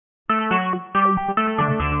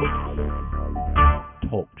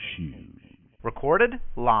Recorded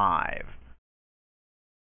live.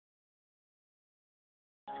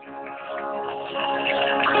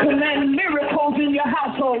 I command miracles in your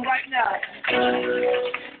household right now.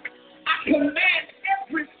 I command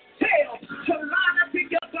every cell to line up in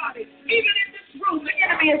your body. Even in this room, the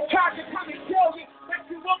enemy is trying to come and tell you that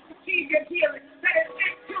you won't receive your healing, that it's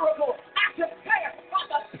incurable. I declare by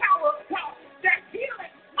the power of God that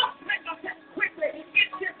healing must manifest quickly in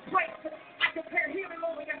this place. I declare healing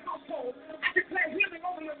over your household. I declare healing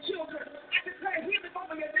over your children. I declare healing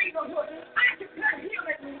over your neighborhood. I declare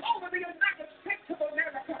healing over the United States of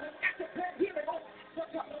America. I declare healing over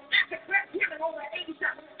Africa. I declare healing over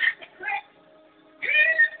Asia. I declare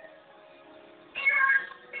healing.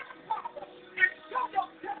 Father, and show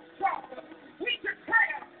yourself stronger. We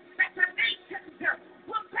declare that the nations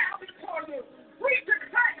will bow before you. We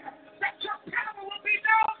declare that your power will be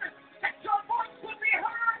known, that your voice will be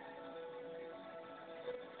heard.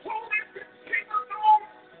 Who is the King of glory?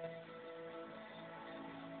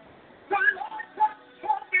 The Lord God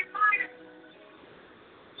strong and mighty.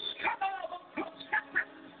 Come on,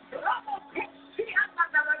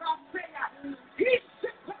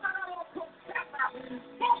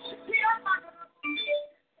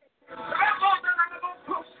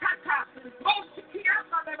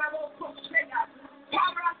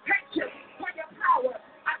 Father, I thank you for your power.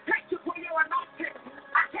 I thank you for your anointing.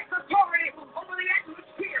 I take authority over the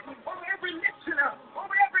atmosphere, over every listener,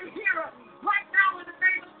 over every hearer. Right now, in the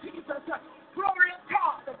name of Jesus, glory to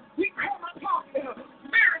God, we call upon you.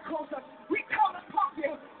 Miracles, we call upon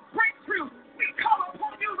you. Breakthrough, we call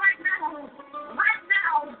upon you right now. Right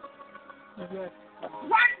now. Yes.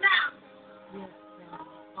 Right now. Yes, God.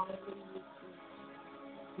 Hallelujah.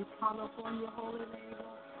 We call upon your holy name, Lord.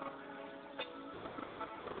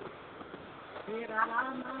 We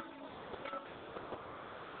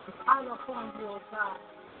call upon you, oh God.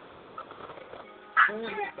 I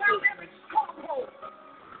tear down every stronghold.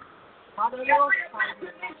 Hallelujah. Every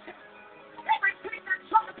imagination. Everything that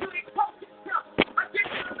tries to impose itself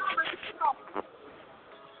against the knowledge of God.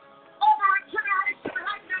 Over a generation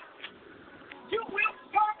right now, you will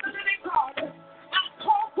serve the living God. I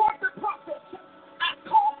call forth the prophets. I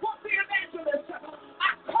call forth the evangelists.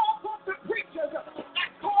 I call forth the preachers. I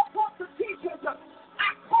call forth the teachers.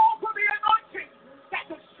 I call for the anointing that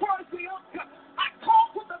destroys the yoke. I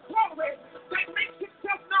call for the glory that makes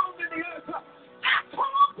itself known in the earth. I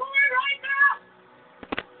call for it right now.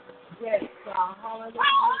 Yes, God. Hallelujah.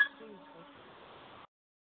 Jesus.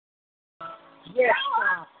 Yes,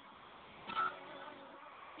 God.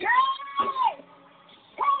 Yay!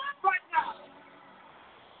 Call it right now.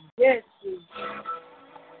 Yes, Jesus.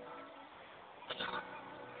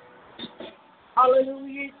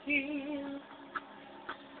 Hallelujah, Jesus.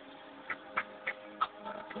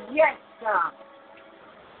 Yes, God.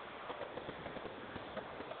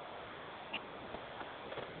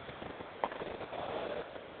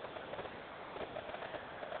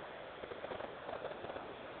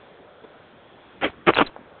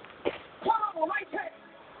 Come on, right there.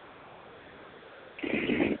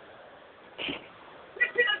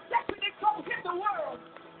 This is a second that goes in the world.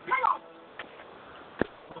 Come on.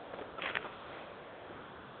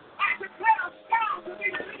 I declare a sound to be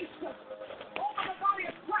released over the body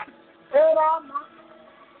of Christ.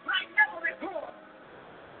 Like never before.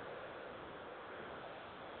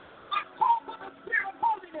 I call for the spirit of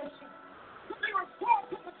holiness to be restored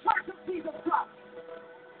to the church of Jesus Christ.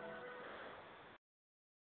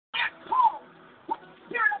 I call for the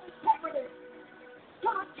spirit of integrity to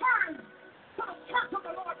return to the church of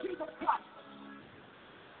the Lord Jesus Christ.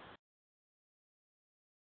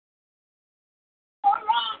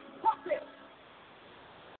 Arise, prophet.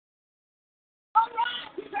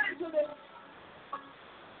 Arise, evangelist.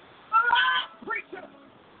 Arise, preacher.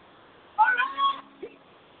 Arise, teacher.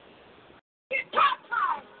 It's our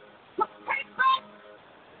time to take back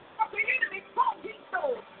what the enemy thought he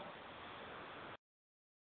stole.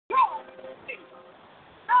 God, Jesus,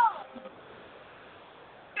 God.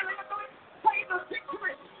 Say the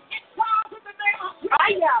victory. It's ours in the name of Jesus. I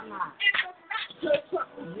am not. In the matchless.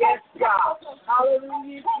 Yes, God.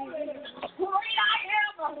 Hallelujah, Jesus. Great I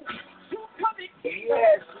am. You coming King.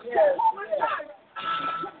 Yes, yes, Jehovah yes. Jireh.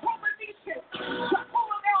 Jehovah Nissi.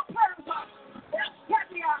 Jehovah El Paradise. El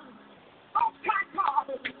Shaddai. Most High God.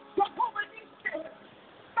 Jehovah Nissi.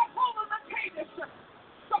 Jehovah Makadesh.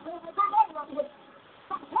 Jehovah Gomorrah.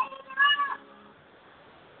 Jehovah.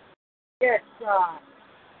 Yes, God.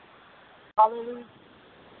 Hallelujah.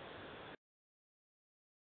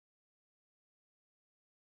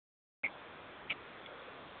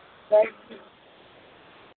 Thank you.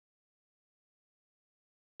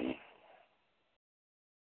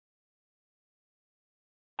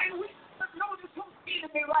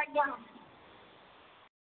 enemy right now.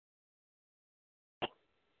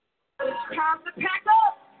 It's time to pack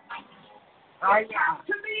up. It's time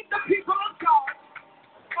to leave the people of God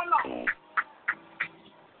alone.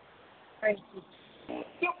 Thank you.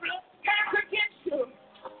 The blood stands against you.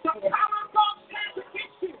 The power of God stands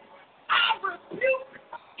against you. I rebuke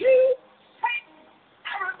you, Satan.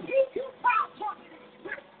 I rebuke you, foul tormenting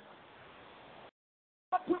spirit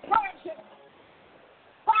of perversion,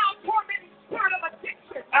 foul tormenting spirit of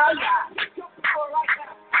addiction. I rebuke your power right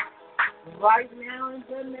now. Right now in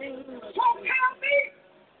the name of So tell me,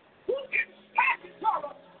 who can stand before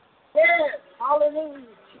us? Yes. Hallelujah.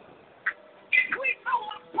 If we know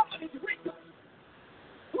what God is with us,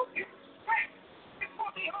 who can stand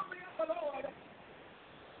before the army of the Lord?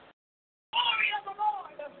 Army of the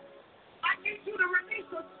Lord, I need you to release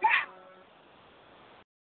a staff.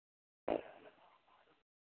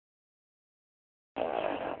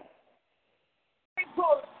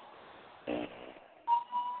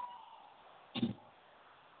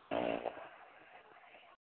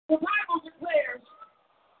 The Bible declares,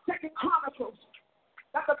 Second Chronicles,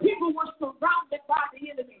 that the people were surrounded by the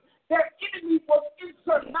enemy. Their enemy was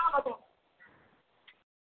insurmountable.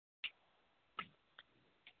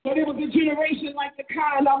 But it was a generation like the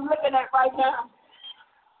kind I'm looking at right now.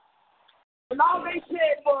 And all they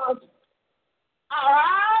said was, our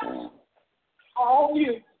eyes are on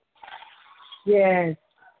you. Yes.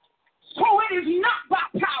 So it is not by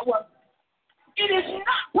power. It is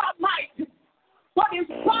not by might. But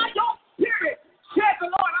it's by your spirit, said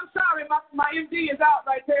the Lord. I'm sorry, my MD is out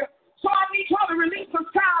right there. So I need y'all to release some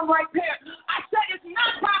sound right there. I said it's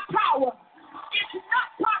not by power. It's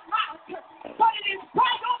not by might. But it is by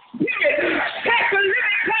your spirit. Said the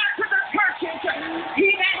living God to the churches.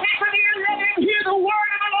 He that has an ear, let him hear the word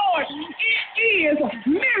of the Lord. It is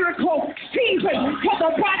miracle season for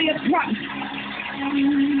the body of Christ.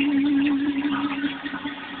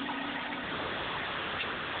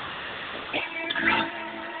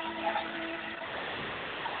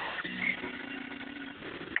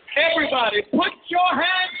 Everybody, put your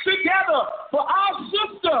hands together for our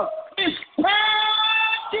sister, Miss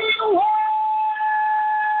Patty West.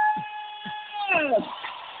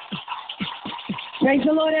 Praise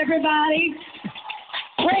the Lord, everybody.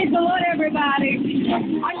 Praise the Lord, everybody.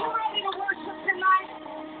 Are you ready to worship tonight?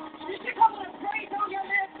 Did you come with a praise on your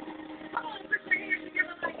lips? Come on, put your hands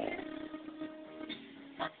together like this.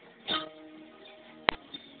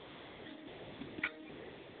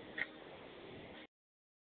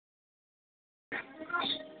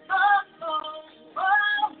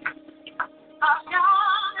 Our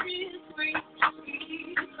God is great.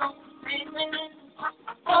 He's so amazing.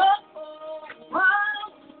 Our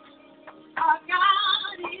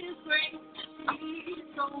God is great. He's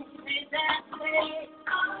so amazing.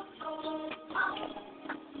 Our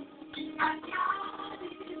God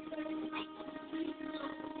is great.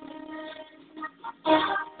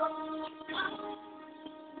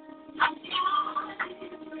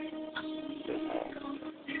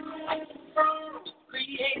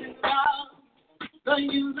 Creator of the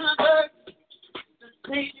universe, the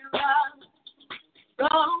Savior of the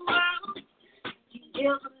world. He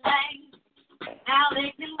healed the lame, now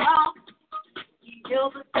they can walk. He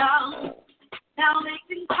healed the dumb, now they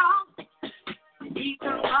can talk. He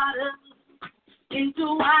turned water into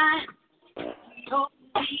wine. He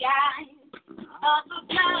opened the eyes of the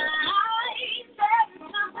blind. There's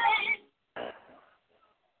nothing.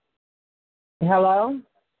 Hello?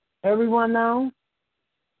 Everyone know?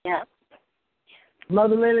 Yeah.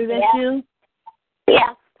 Mother Lily, that's you?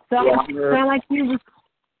 Yeah. Sound like you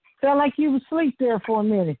was asleep there for a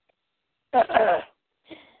minute. Okay.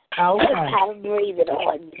 I'm breathing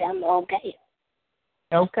on. I'm okay.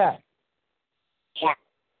 Okay. Yeah.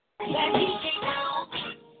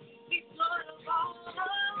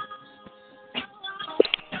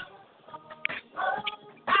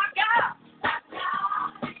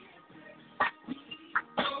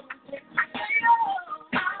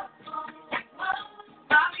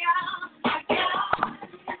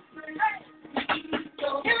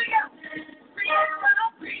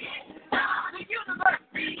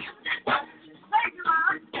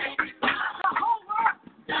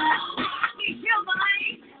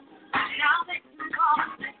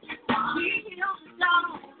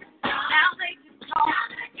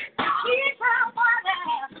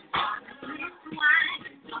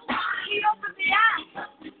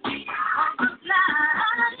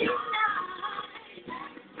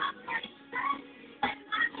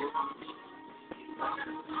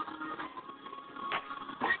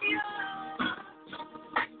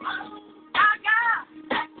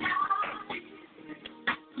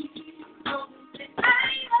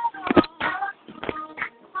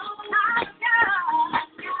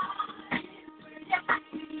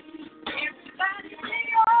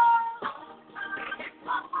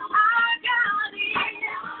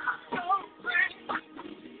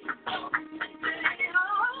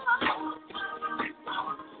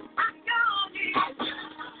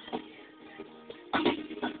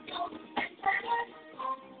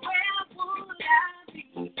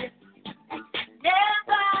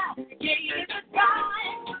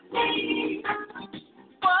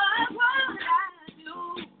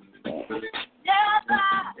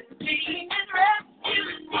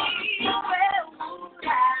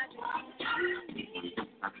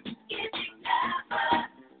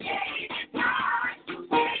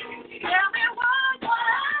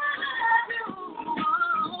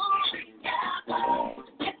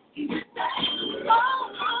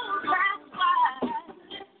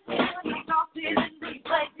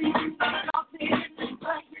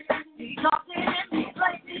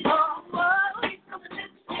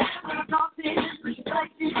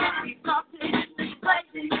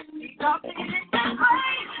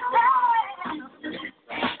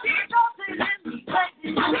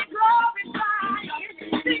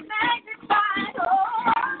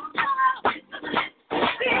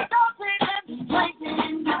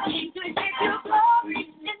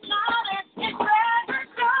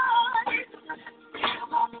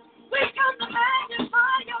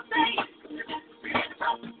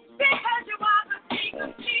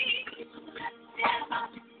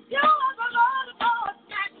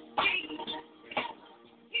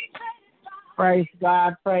 Praise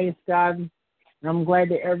God, praise God. And I'm glad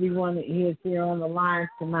that everyone that is here on the line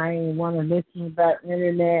tonight and want to listen about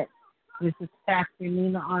internet. This is Pastor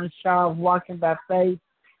Nina Arnshaw of Walking by Faith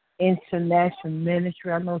International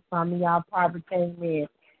Ministry. I know some of y'all probably came in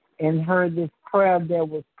and heard this prayer that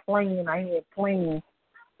was playing. I had playing,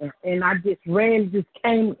 and I just ran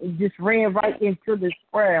right into this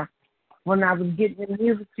prayer when I was getting the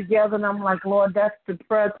music together, and I'm like, Lord, that's the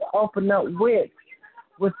prayer to open up with.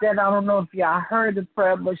 With that, I don't know if y'all heard the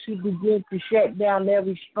prayer, but she began to shut down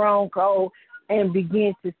every stronghold and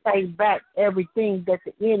begin to take back everything that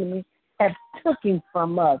the enemy has taken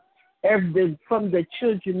from us, from the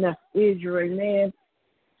children of Israel, man.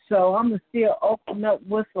 So I'm going to still open up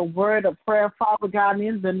with a word of prayer, Father God,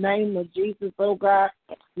 in the name of Jesus, oh God.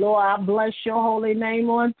 Lord, I bless your holy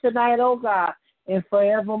name on tonight, oh God, and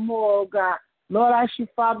forevermore, oh God. Lord, I ask you,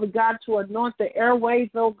 Father God, to anoint the airways,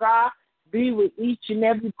 oh God. Be with each and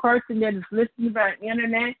every person that is listening by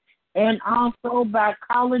internet and also by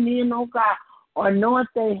calling in, oh God. Anoint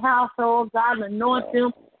their household, God. Anoint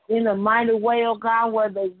them in a mighty way, oh God, where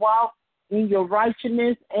they walk in your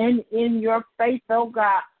righteousness and in your faith, oh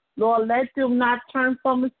God. Lord, let them not turn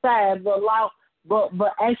from the side,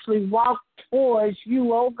 but actually walk towards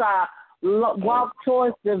you, oh God. Walk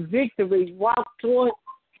towards the victory. Walk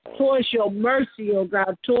towards your mercy, oh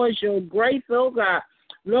God, towards your grace, oh God.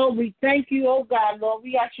 Lord, we thank you, oh God. Lord,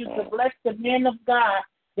 we ask you to bless the man of God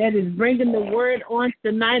that is bringing the word on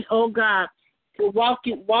tonight, oh God, to walk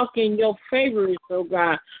in your favors, oh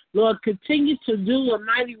God. Lord, continue to do a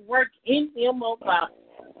mighty work in him, oh God.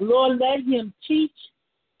 Lord, let him teach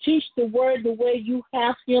the word the way you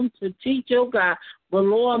have him to teach, oh God. But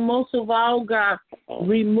Lord, most of all, God,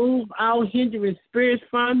 remove all hindering spirits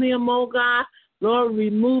from him, oh God. Lord,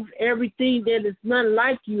 remove everything that is not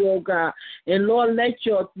like you, oh God. And Lord, let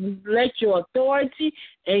your authority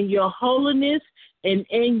and your holiness and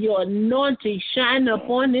your anointing shine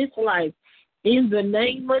upon his life. In the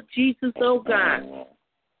name of Jesus, oh God.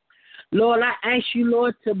 Lord, I ask you,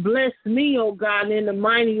 Lord, to bless me, oh God, in a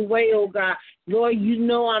mighty way, oh God. Lord, you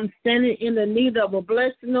know I'm standing in the need of a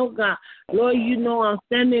blessing, oh God. Lord, you know I'm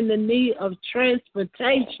standing in the need of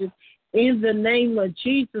transportation in the name of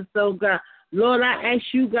Jesus, oh God. Lord, I ask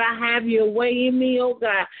you, God, have your way in me, oh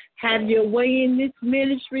God. Have your way in this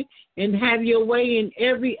ministry and have your way in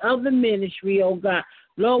every other ministry, oh God.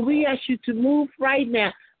 Lord, we ask you to move right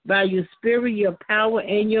now by your spirit, your power,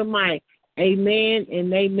 and your might. Amen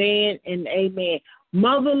and amen and amen.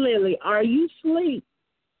 Mother Lily, are you asleep?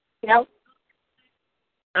 Nope.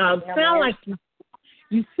 Sound like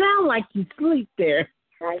you sound like you sleep there.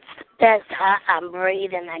 That's how I'm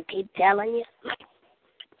reading. I keep telling you.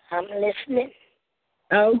 I'm listening.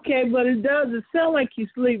 Okay, but it doesn't sound like you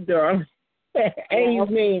sleep, darling.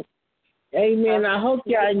 Amen. Amen. I hope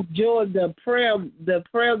y'all enjoyed the prayer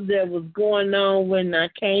that was going on when I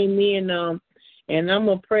came in. And I'm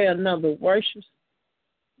going to pray another worship.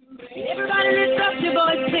 Everybody lift up your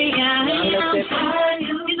voice, sing, I am,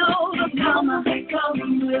 you know, the come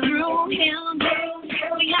through him.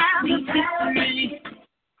 We have the victory.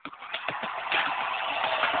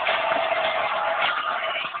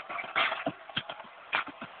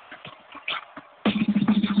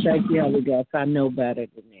 Thank you, Holy Ghost. I know better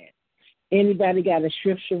than that. Anybody got a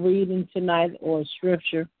scripture reading tonight or a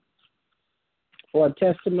scripture or a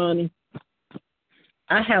testimony?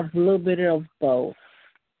 I have a little bit of both.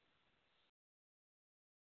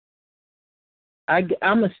 I'm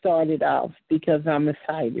going to start it off because I'm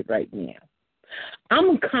excited right now.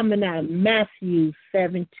 I'm coming out of Matthew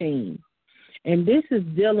 17, and this is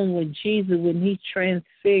dealing with Jesus when he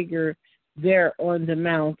transfigured there on the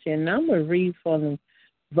mountain. I'm going to read from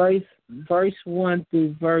verse 1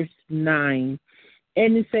 through verse 9.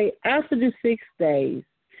 And it say, after the 6 days,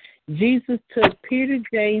 Jesus took Peter,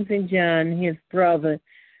 James, and John, his brother,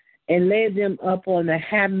 and led them up on a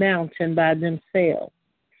high mountain by themselves.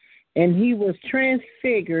 And he was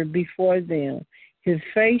transfigured before them. His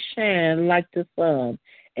face shined like the sun,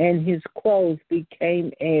 and his clothes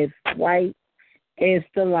became as white as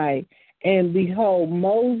the light. And behold,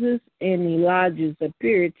 Moses and Elijah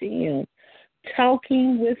appeared to him,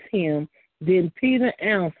 talking with him. Then Peter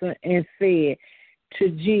answered and said to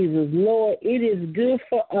Jesus, Lord, it is good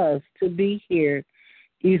for us to be here.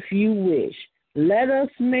 If you wish, let us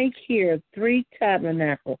make here 3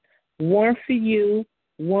 tabernacles, one for you,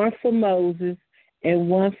 one for Moses, and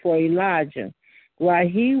one for Elijah. While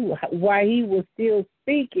he was still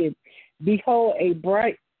speaking, behold, a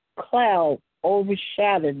bright cloud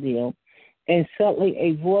overshadowed them, and suddenly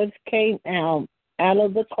a voice came out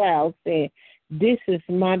of the cloud saying, this is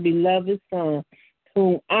my beloved Son,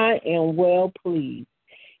 whom I am well pleased.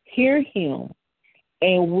 hear him.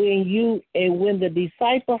 And when the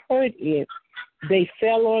disciple heard it, they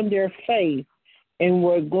fell on their face and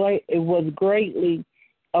was greatly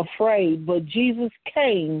afraid. But Jesus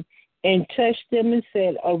came and touched them and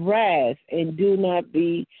said, "Arise and do not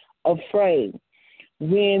be afraid."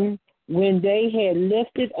 When they had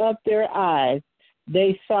lifted up their eyes,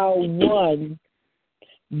 they saw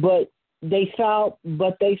they saw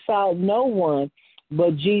no one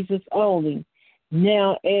but Jesus only.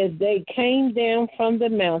 Now, as they came down from the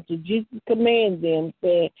mountain, Jesus commanded them,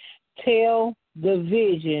 saying, "Tell the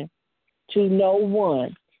vision to no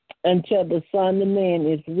one until the Son of Man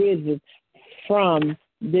is risen from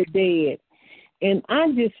the dead." And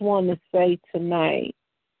I just want to say tonight,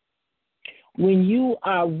 when you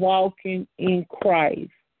are walking in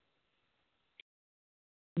Christ,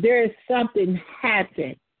 there is something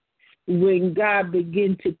happen when God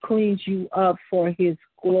begins to cleanse you up for his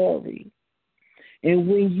glory. And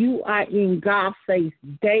when you are in God's face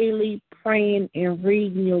daily, praying and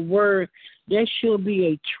reading your word, there should be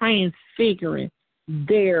a transfiguring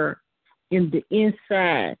there in the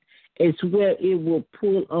inside as well. It will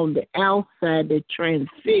pull on the outside, the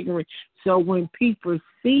transfiguring. So when people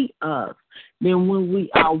see us, then when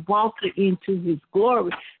we are walking into his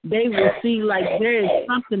glory, they will see like there is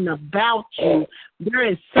something about you. There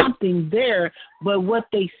is something there, but what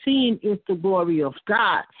they seeing is the glory of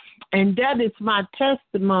God. And that is my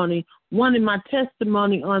testimony, one of my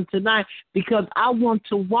testimony on tonight, because I want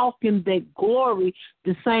to walk in that glory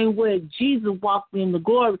the same way Jesus walked in the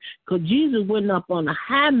glory, because Jesus went up on a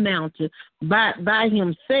high mountain by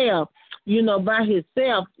himself, by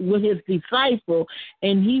himself with his disciple,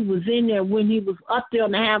 and he was in there when he was up there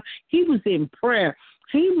on the house. He was in prayer.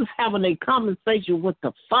 He was having a conversation with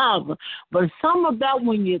the Father. But some about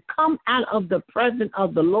when you come out of the presence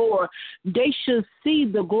of the Lord, they should see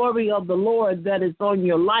the glory of the Lord that is on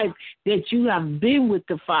your life, that you have been with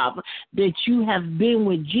the Father, that you have been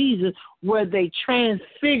with Jesus, where they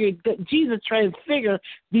transfigured, Jesus transfigured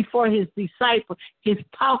before his disciples. His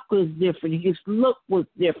talk was different. His look was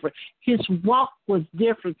different. His walk was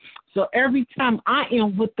different. So every time I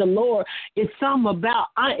am with the Lord, it's something about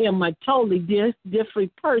I am a totally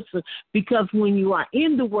different person, because when you are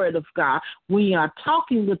in the Word of God, when you are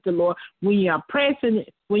talking with the Lord, when you are pressing,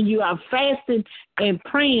 when you are fasting and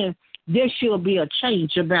praying, there should be a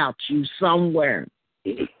change about you somewhere.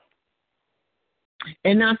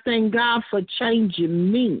 And I thank God for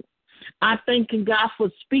changing me. I thank God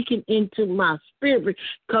for speaking into my spirit,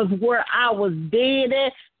 because where I was dead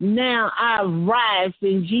at, now I rise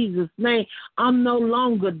in Jesus' name. I'm no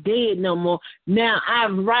longer dead no more. Now I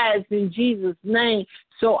rise in Jesus' name,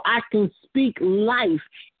 so I can speak life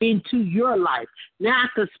into your life. Now I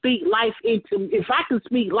can speak life into, if I can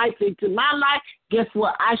speak life into my life, guess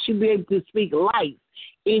what? I should be able to speak life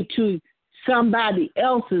into somebody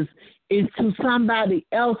else's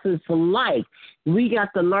life. We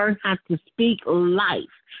got to learn how to speak life.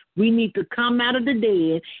 We need to come out of the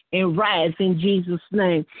dead and rise in Jesus'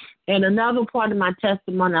 name. And another part of my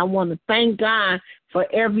testimony, I want to thank God for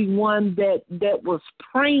everyone that was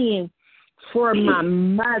praying for my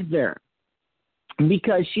mother,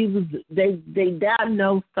 because they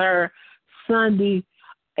diagnosed her Sunday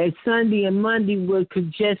and Monday with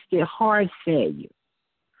congestive heart failure.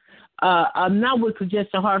 Not with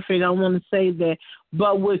congestive heart failure, I want to say that,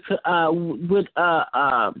 but it was.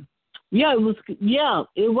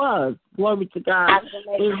 Glory to God.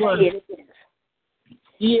 It was.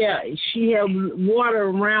 Yeah, she had water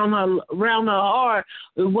around her heart.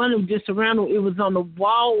 It wasn't just around her, it was on the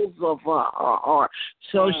walls of her heart.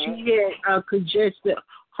 So she had congestive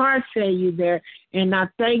heart failure there, and I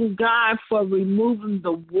thank God for removing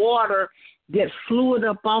the water that fluid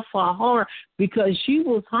up off her heart, because she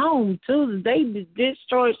was home Tuesday. They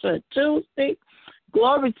discharged her Tuesday.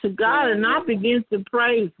 Glory to God. And I began to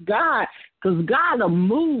praise God, because God will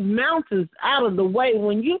move mountains out of the way.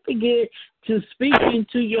 When you begin to speak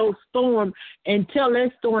into your storm and tell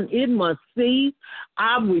that storm it must cease,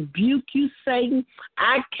 I rebuke you, Satan.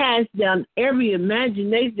 I cast down every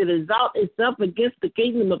imagination that exalts itself against the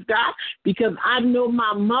kingdom of God, because I know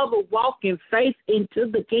my mother walked in faith into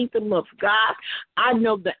the kingdom of God. I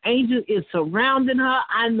know the angel is surrounding her.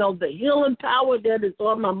 I know the healing power that is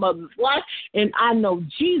on my mother's life, and I know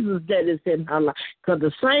Jesus that is in her life, because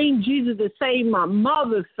the same Jesus that saved my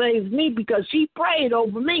mother saves me, because she prayed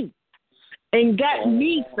over me and got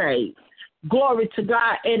me saved. Glory to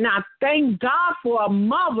God. And I thank God for a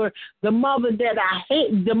mother, the mother that I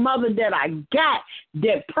hate, the mother that I got,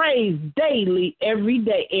 that prays daily, every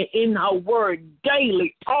day, and in her word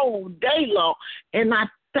daily, all day long. And I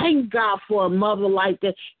thank God for a mother like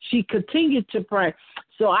that. She continued to pray.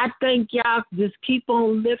 So I thank y'all. Just keep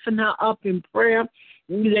on lifting her up in prayer.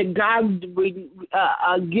 That God will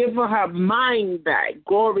give her mind back.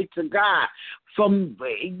 Glory to God. From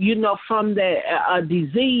the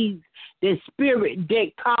disease, the spirit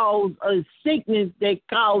that caused a sickness that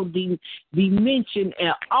caused the dementia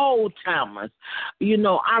and Alzheimer's.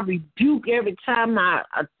 I rebuke every time I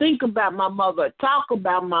think about my mother, talk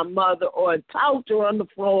about my mother, or talk to her on the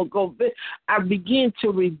floor, I begin to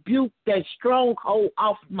rebuke that stronghold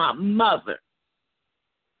off my mother.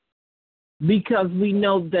 Because we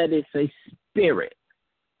know that it's a spirit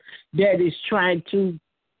that is trying to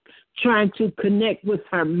connect with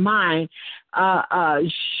her mind. But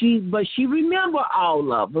she remember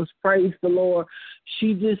all of us. Praise the Lord.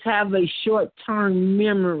 She just have a short-term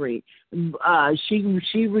memory.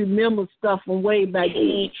 She remembers stuff from way back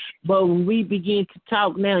then, but when we begin to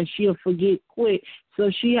talk now, she'll forget quick. So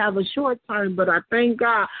she have a short term, but I thank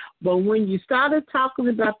God. But when you started talking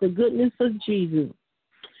about the goodness of Jesus,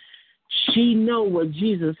 she know what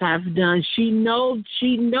Jesus has done. She knows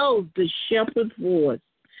the shepherd's voice.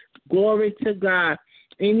 Glory to God.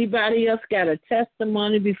 Anybody else got a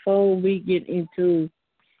testimony before we get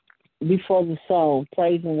before the song,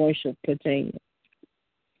 praise and worship continue?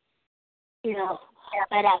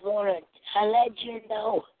 But I want to let you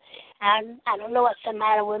know, I don't know what's the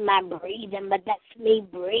matter with my breathing, but that's me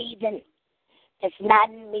breathing. It's not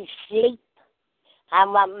in me sleep. My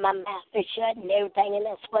mouth is shut and everything, and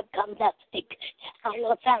that's what comes up. I don't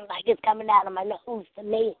know, it sounds like it's coming out of my nose to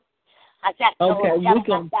me. Okay, we're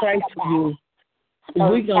going to pray for you.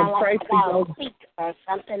 We're going to pray for you. Or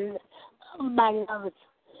something on my nose.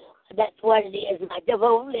 That's what it is, my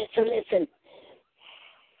devil. Listen.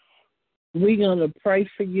 We're going to pray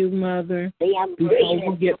for you, Mother,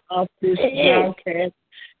 before we get off this broadcast,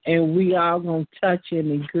 and we all going to touch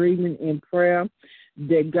in agreement in prayer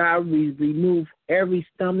that God will remove every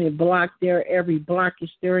stomach block there, every blockage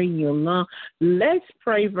there in your lung. Let's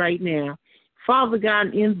pray right now. Father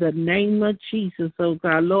God, in the name of Jesus, oh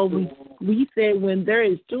God, Lord, we say when there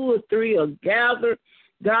is 2 or 3 are gathered,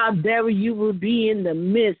 God, there you will be in the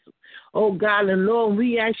midst. Oh God, and Lord,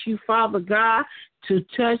 we ask you, Father God, to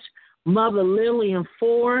touch Mother Lillian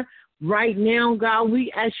Ford right now, God.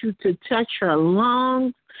 We ask you to touch her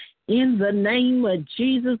lungs. In the name of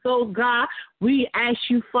Jesus, oh God, we ask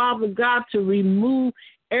you, Father God, to remove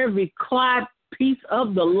every clot piece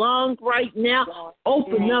of the lung right now.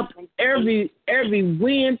 Open up every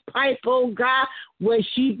windpipe, oh God, where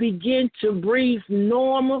she begin to breathe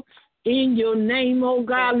normal. In your name, oh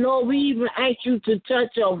God, Lord, we even ask you to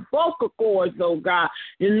touch her vocal cords, oh God.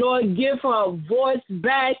 And Lord, give her a voice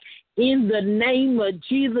back in the name of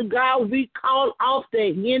Jesus, God. We call off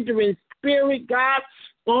the hindering spirit, God,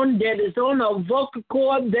 that is on the vocal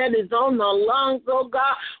cord, that is on the lungs, oh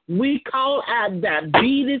God. We call out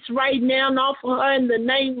diabetes right now and off of her in the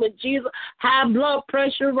name of Jesus. High blood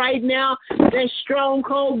pressure right now, that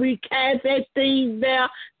stronghold, we cast that thing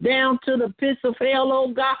down to the pits of hell,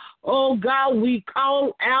 oh God. Oh God, we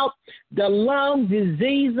call out the lung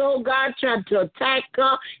disease, oh God, trying to attack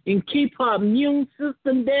her and keep her immune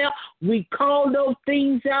system down. We call those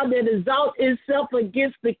things out that exalt itself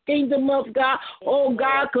against the kingdom of God, oh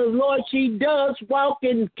God, because Lord, she does walk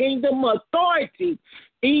in kingdom authority.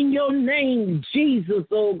 In your name, Jesus,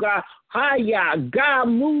 oh God. Hiya, God,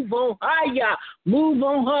 move on. Hiya, move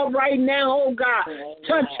on her right now, oh God.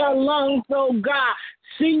 Touch her lungs, oh God.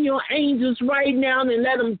 Send your angels right now and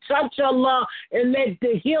let them touch her lung and let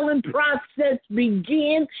the healing process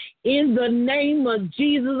begin in the name of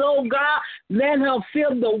Jesus, oh God. Let her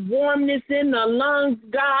feel the warmness in the lungs,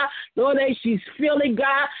 God. Lord, as she's feeling,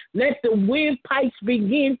 God, let the windpipes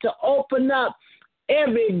begin to open up.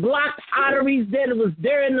 Every blocked arteries that was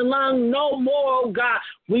there in the lung, no more, oh God.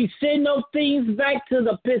 We send those things back to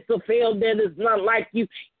the pits of hell that is not like you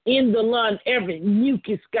in the lung. Every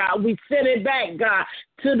mucus, God, we send it back, God,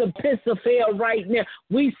 to the pits of hell right now.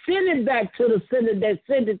 We send it back to the center that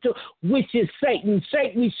sent it to, which is Satan.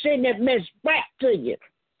 Satan, we send that mess back to you.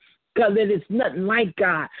 Because it is nothing like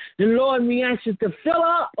God. The Lord, we ask you to fill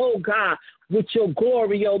up, oh God, with your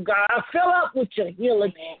glory, oh God. Fill up with your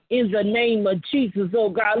healing in the name of Jesus, oh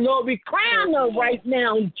God. Lord, we crown her right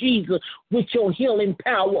now, Jesus, with your healing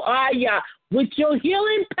power. With your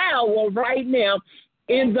healing power right now.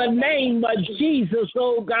 In the name of Jesus,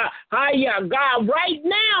 oh God. God, right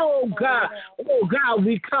now, oh God. Oh God,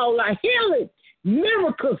 we call our healing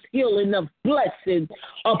miracles, healing of blessings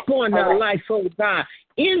upon our life, oh God.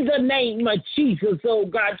 In the name of Jesus, oh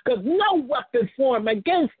God, because no weapon formed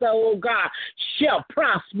against us, oh God, shall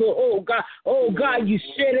prosper, oh God. Oh God, you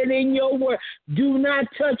said it in your word. Do not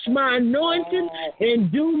touch my anointing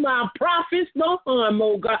and do my prophets no harm,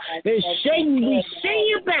 oh God. And Satan, we send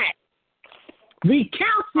you back. We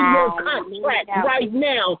cancel your contract right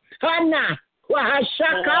now.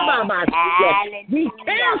 We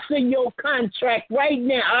cancel your contract right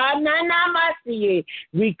now.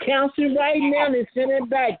 We cancel right now and send it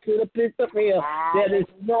back to the pit of hell. That is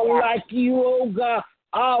not like you, oh God.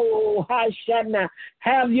 Oh, Hashanah.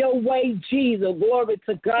 Have your way, Jesus. Glory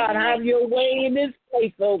to God. Have your way in this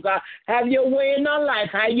place, oh God. Have your way in our life.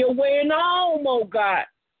 Have your way in our home, oh God.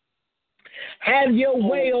 Have your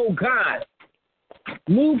way, oh God.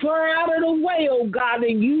 Move her out of the way, oh God,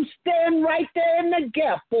 and you stand right there in the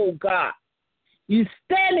gap, oh God. You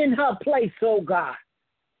stand in her place, oh God.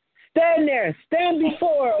 Stand there. Stand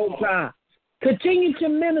before her, oh God. Continue to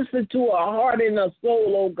minister to her heart and her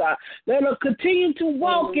soul, oh God. Let her continue to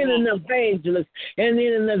walk in an evangelist and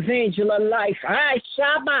in an evangelical life.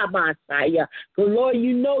 Because, Lord,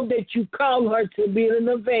 you know that you call her to be an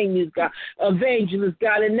evangelist,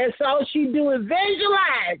 God, and that's all she do,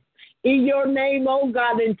 evangelize in your name, oh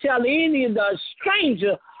God, and tell any of the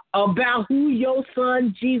stranger about who your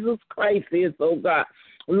son Jesus Christ is, oh God.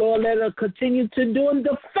 Lord, let her continue to do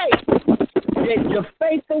the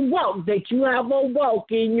faith of walk that you have a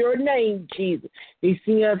walk in your name, Jesus. We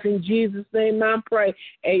see us in Jesus' name, I pray.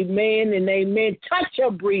 Amen and amen. Touch her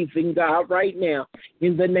breathing, God, right now.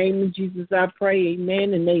 In the name of Jesus, I pray.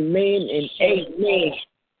 Amen and amen and amen.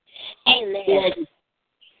 Amen.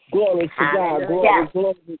 Glory to God. Glory,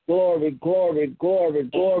 glory, glory, glory, glory,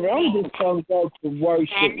 glory. I'm just going to go to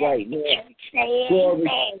worship right now. Glory.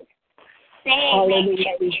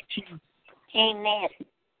 Hallelujah, Jesus. Amen.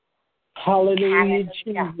 Hallelujah,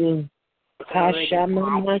 Jesus.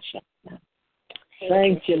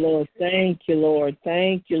 Thank you, Lord. Thank you, Lord.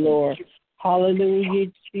 Thank you, Lord.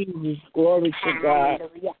 Hallelujah, Jesus. Glory to God.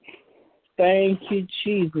 Thank you,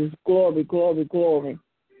 Jesus. Glory, glory, glory.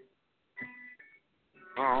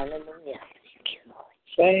 Hallelujah. Thank you, Lord.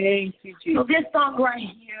 Thank you, Jesus. So this song right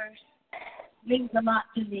here means a lot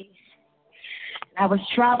to me. I was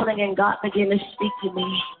traveling and God began to speak to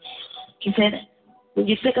me. He said, when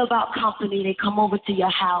you think about company, they come over to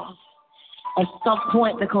your house. At some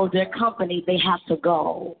point, because they're company, they have to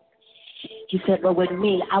go. He said, but with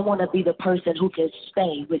me, I want to be the person who can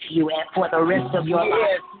stay with you and for the rest of your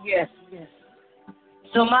life. Yes.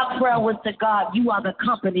 So my prayer was to God, you are the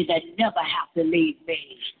company that never have to leave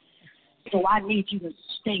me. So I need you to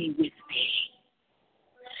stay with me.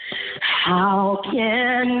 How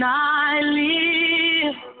can I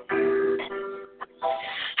live?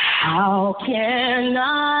 How can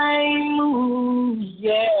I move?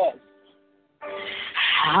 Yes.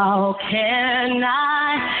 How can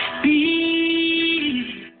I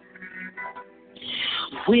be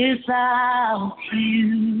without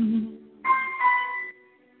you?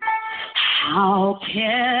 How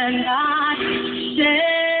can I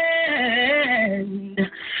stand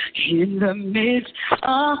in the midst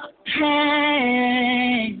of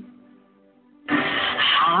pain?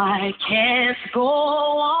 I can't go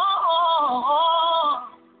on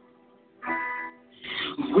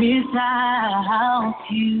without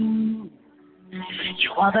you.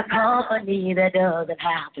 You are the company that doesn't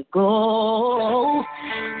have to go.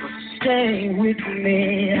 Stay with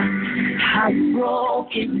me. I'm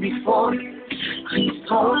broken before you. Please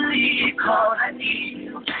only call I need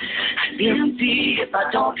you. I'm empty if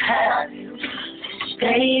I don't have you.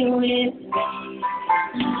 Stay with me.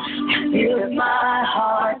 Fill my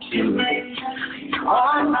heart to it. You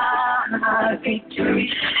are my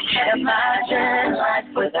victory. I can't imagine life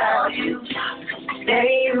without you.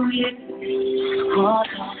 Stay with me. Oh,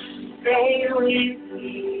 stay with me.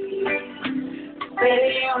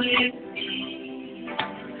 Stay with me.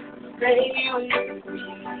 Stay with me.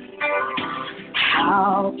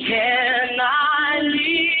 How can I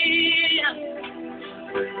live?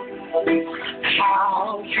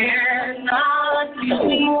 How can I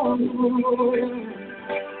move?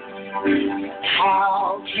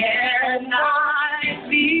 How can I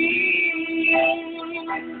be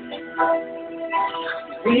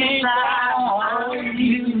without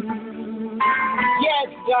you? Yes,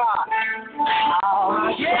 God.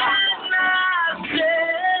 How can I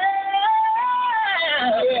stand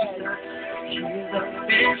in the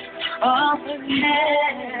midst of hell?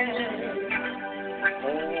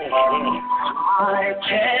 I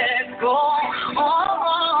can't go on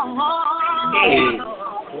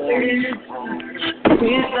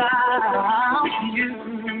without you.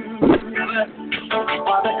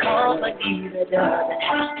 Father, cause I either doesn't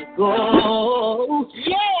have to go.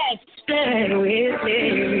 Yes, stay with me.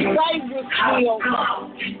 Right with me,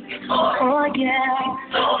 oh yeah.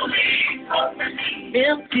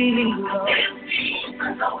 Empty,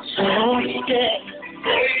 so stay.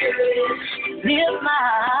 Live my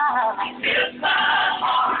heart.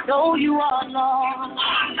 Though you are Lord.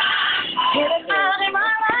 Get it down in my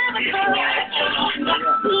life,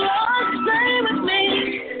 Lord, stay with me.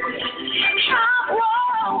 I'm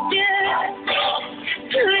broken.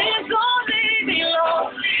 Please don't leave me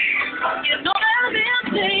alone. You don't have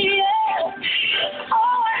empty, yeah.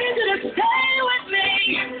 Oh, I need you to stay with me.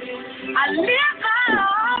 I live my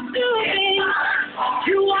heart to me.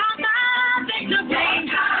 You are my victory.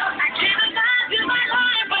 I can't imagine my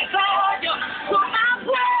life without you. So my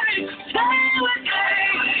prayer is stay with me.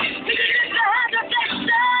 You just have to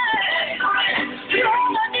stay.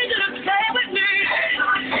 Lord, I need you to stay with me.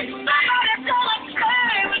 Somebody tell us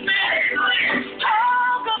stay with me.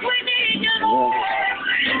 Oh, 'cause we need you, Lord.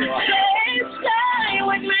 Stay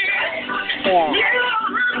with me. You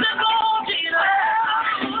don't have to go, Jesus.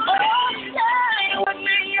 Oh, stay with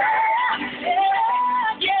me.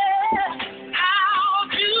 Yeah, yeah. I'll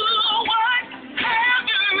do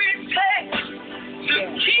whatever it takes to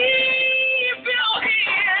keep you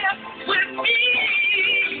here with me.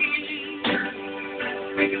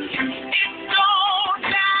 It don't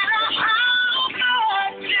matter how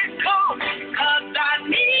much it costs, 'cause I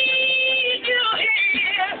need you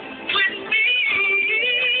here with me.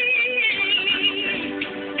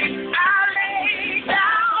 I lay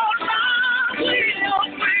down my will,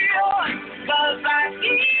 'cause I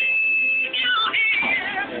need you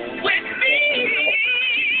here with me.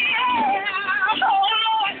 Oh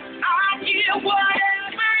Lord, I give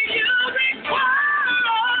whatever you require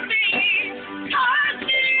of me. I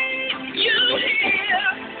need you here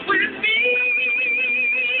with me.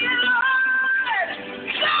 Lord,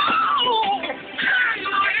 so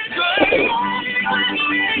stay with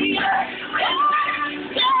me.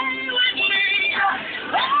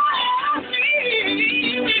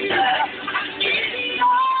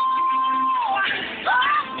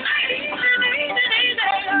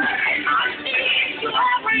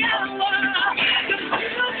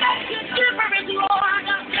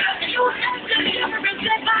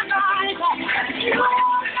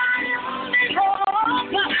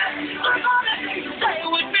 Stay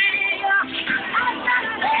with me.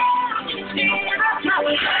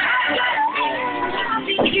 I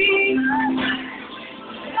need you.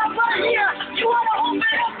 You want to open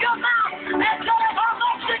up your mouth and tell them how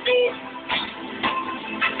much you need.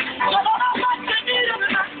 Tell them how much you need them.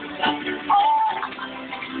 Oh,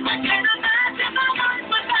 I can't imagine my life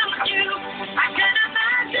without you. I can't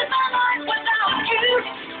imagine my life without you.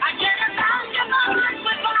 I can't imagine my life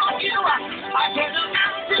without you. I can't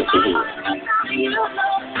imagine my life without you,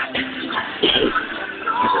 Lord.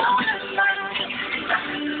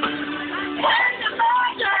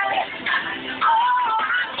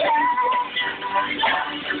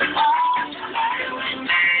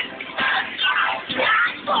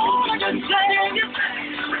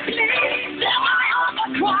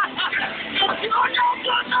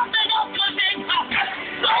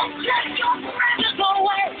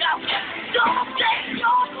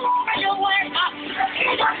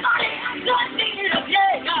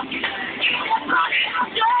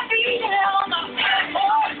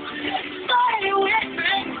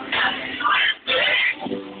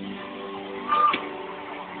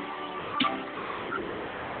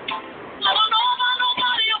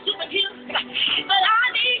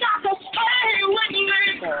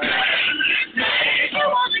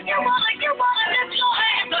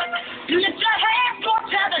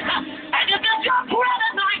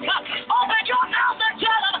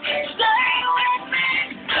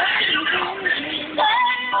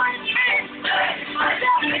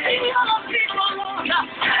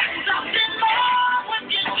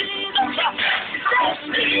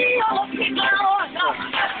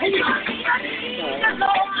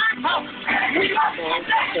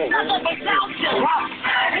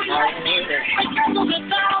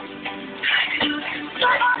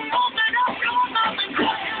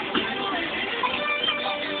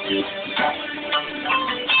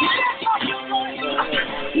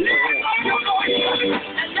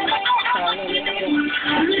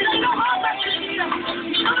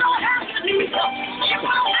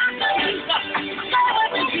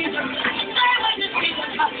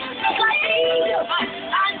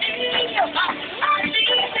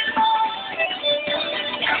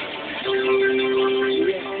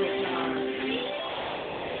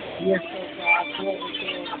 Yes, oh God, glory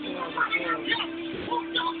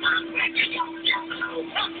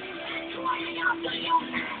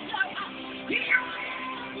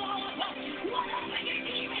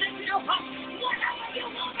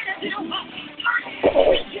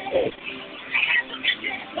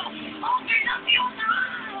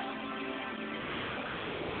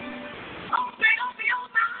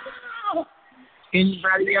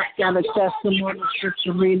Anybody else got a testimony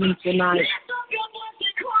scripture reading tonight?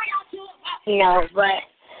 No, but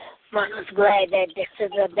I'm just glad that this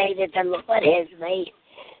is a day that the Lord has made.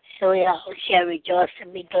 So we all shall rejoice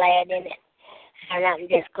and be glad in it. And I'm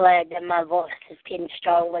just glad that my voice is getting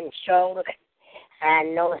stronger and stronger. And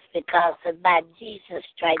I know it's because of by Jesus'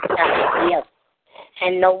 stripes I'm healed.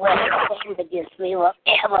 And no weapon formed against me will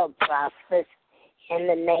ever prosper. In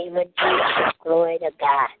the name of Jesus, glory to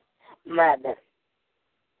God, Mother.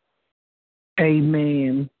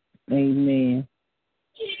 Amen. Amen.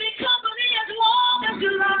 Keep it company as long as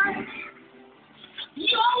you like.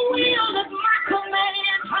 Your will is my command.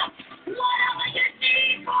 Whatever you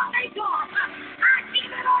need for me, God, I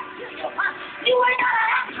give it up to you. You ain't got to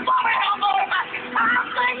ask for it no more. I'm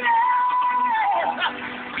saying yes.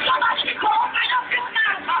 Somebody call me up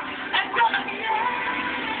tonight and tell me yes.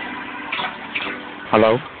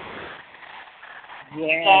 Hello?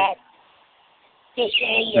 Yeah. We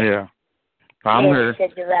hear you. Yeah. I'm here.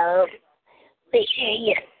 We hear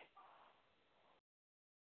you.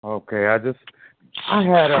 Okay, I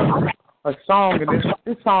had a song, and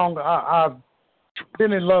this song, I've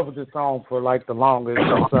been in love with this song for like the longest.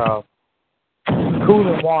 It's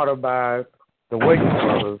Cooling Water by the Waiting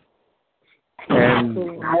Brothers. And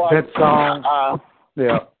that song,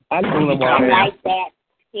 yeah, Cooling Water. I like that.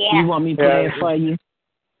 Yeah. You want me to play it for you?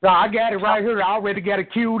 No, I got it right here. I already got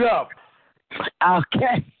it queued up.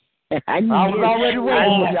 Okay. I was already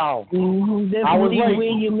waiting for y'all. Mm-hmm.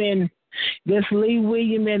 This Lee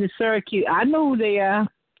William and Syracuse. I know who they are.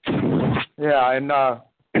 Yeah, and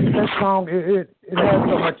that song, it has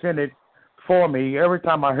so much in it for me. Every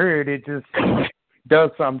time I hear it, it just does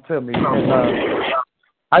something to me. And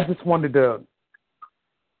I just wanted to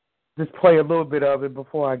just play a little bit of it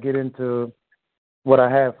before I get into what I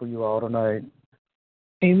have for you all tonight.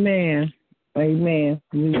 Amen. Amen.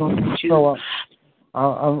 So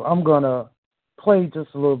I'm going to play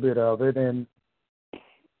just a little bit of it and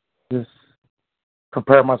just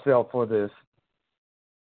prepare myself for this.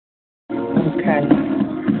 Okay.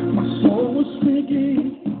 My soul was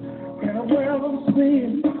sinking in a well of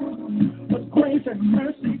sin, but grace and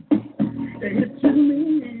mercy, they hit to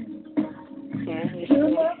me. Till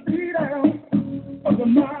my feet out of the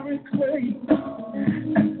miry clay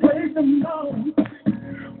and praise them down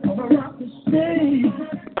on the rock to stay.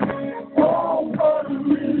 Oh, what a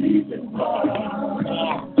relief it was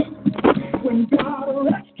when God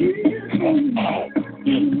rescued me.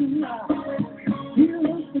 He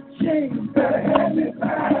was the chains that had me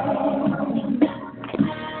bound,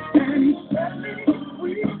 and He set me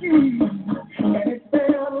free. And it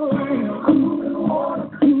felt like cooling water,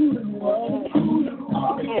 cooling water, cooling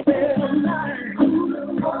water. It felt like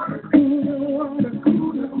cooling water, cooling water,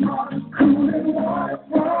 cooling water, cooling water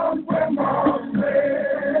from where my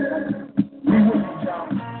bed. We went down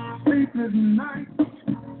sleepless nights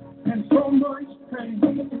and so much pain.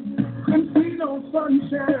 Couldn't see no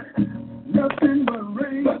sunshine, nothing but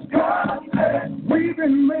rain. But God said we've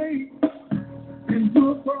been made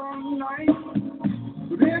into for a night,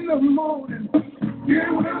 but in the morning it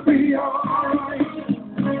will be all right.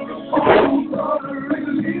 Oh, God,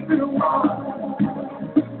 release it was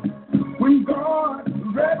when God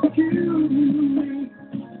rescued me.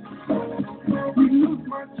 He loosed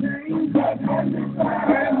my chains and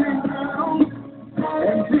had me bound,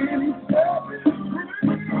 and then He set me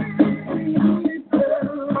free. He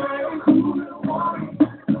felt like cooling water,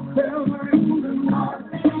 felt like cooling water,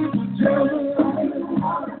 just like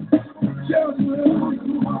water, just like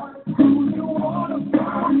water, cooling water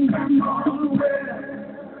from my well.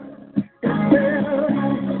 It felt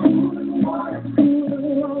like cooling water,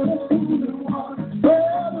 cooling water, cooling water,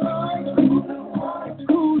 felt like cooling water,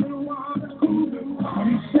 cooling water, cooling water.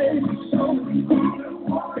 He said so, cooling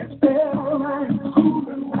water, it felt like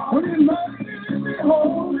cooling water. When He made me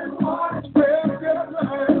whole, it felt just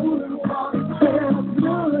like cooling water, felt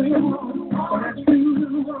good, but it's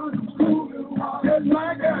cooling water, just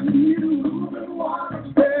like I knew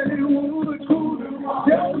that it would,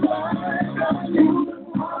 just like I knew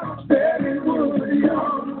that it would.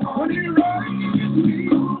 When He raised me,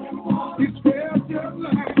 it felt just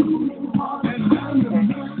like and I'm the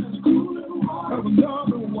man of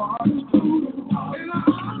another water, and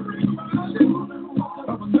I'm reminded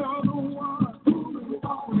of another water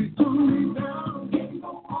when He took me down.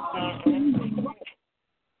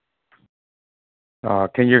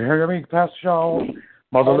 Can you hear me, Pastor Shaw?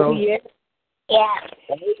 Mother Lou? Yes. Yeah.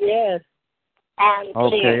 Yes.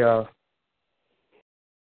 Okay.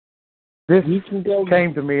 This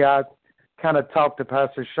came to me. I kind of talked to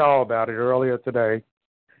Pastor Shaw about it earlier today,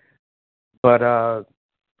 but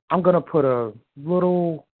I'm going to put a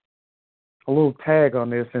little tag on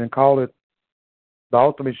this and call it the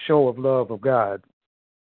ultimate show of love of God.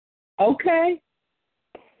 Okay.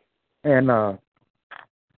 And I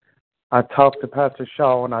talked to Pastor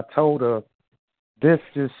Shaw, and I told her this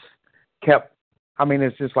just kept,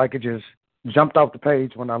 it's just like it just jumped off the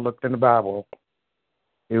page when I looked in the Bible.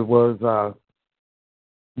 It was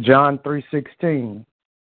John 3:16.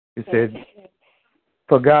 It said,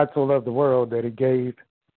 "For God so loved the world that he gave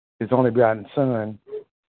his only begotten Son,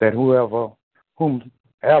 that whomever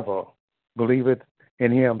believeth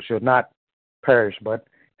in him should not perish but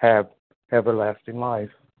have everlasting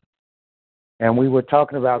life." And we were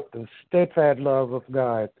talking about the steadfast love of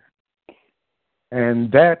God.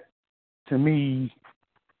 And that, to me,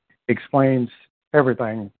 explains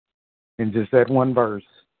everything in just that one verse.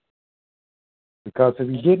 Because if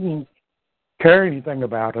he didn't care anything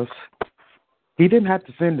about us, he didn't have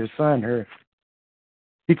to send his Son here.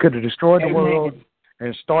 He could have destroyed the world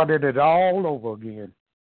and started it all over again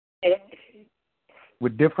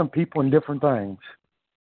with different people and different things.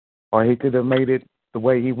 Or he could have made it the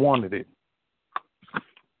way he wanted it.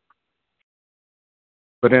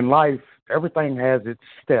 But in life, everything has its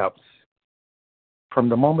steps from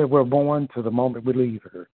the moment we're born to the moment we leave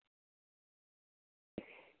her.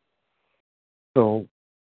 So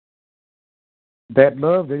that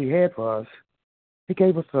love that he had for us, he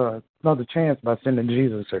gave us another chance by sending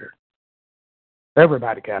Jesus here.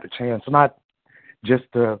 Everybody got a chance, not just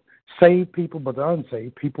the saved people, but the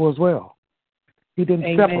unsaved people as well. He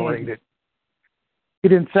didn't separate it. He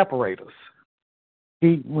didn't separate us.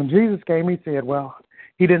 When Jesus came, he said,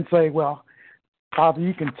 he didn't say, Father,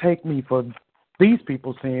 you can take me for these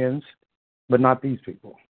people's sins, but not these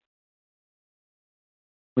people.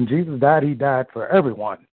 When Jesus died, he died for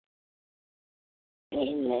everyone.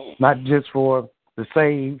 Amen. Not just for the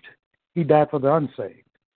saved. He died for the unsaved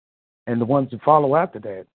and the ones who follow after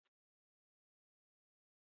that.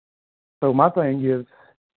 So my thing is,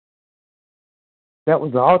 that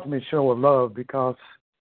was the ultimate show of love because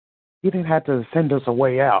he didn't have to send us a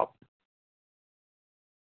way out.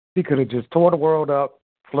 He could have just tore the world up,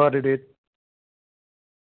 flooded it,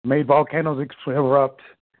 made volcanoes erupt,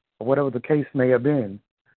 or whatever the case may have been.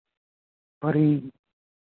 But he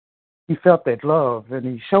felt that love, and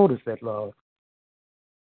he showed us that love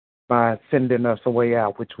by sending us a way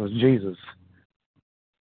out, which was Jesus.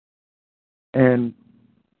 And,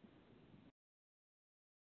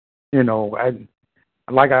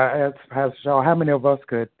 like I asked Pastor Shaw, how many of us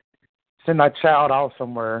could send our child out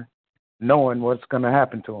somewhere knowing what's going to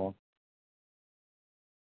happen to them?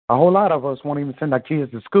 A whole lot of us won't even send our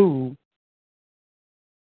kids to school,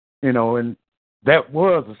 and that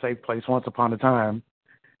was a safe place once upon a time.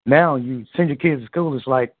 Now you send your kids to school, it's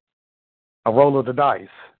like a roll of the dice.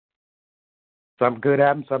 Something could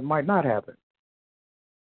happen, something might not happen.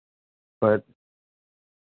 But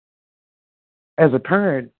as a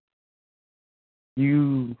parent,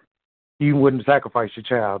 you wouldn't sacrifice your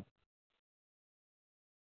child.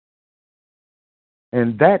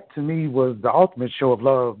 And that, to me, was the ultimate show of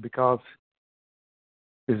love because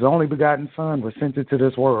his only begotten Son was sent into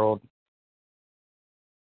this world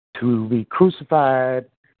to be crucified,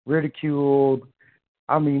 ridiculed.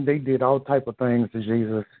 They did all type of things to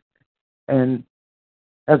Jesus. And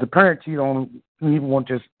as a parent, you don't even want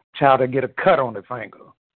your child to get a cut on their finger.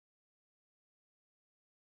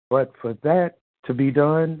 But for that to be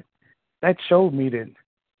done, that showed me that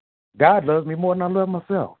God loves me more than I love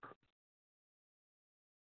myself.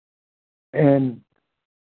 And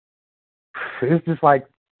it's just like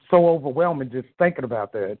so overwhelming just thinking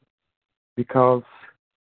about that because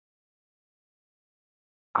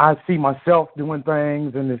I see myself doing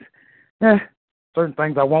things and it's certain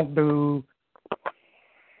things I won't do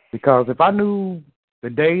because if I knew the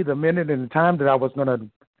day, the minute, and the time that I was going to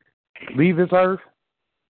leave this earth,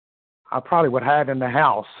 I probably would hide in the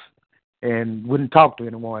house and wouldn't talk to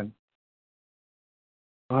anyone.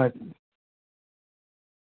 But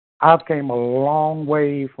I've came a long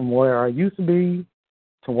way from where I used to be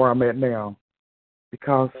to where I'm at now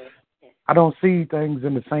because I don't see things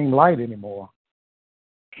in the same light anymore.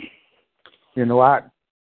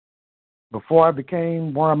 Before I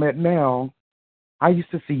became where I'm at now, I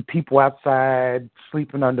used to see people outside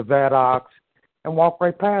sleeping under viaducts and walk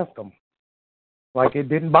right past them like it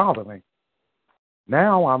didn't bother me.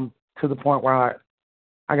 Now I'm to the point where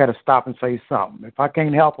I got to stop and say something. If I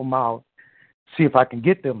can't help them out, see if I can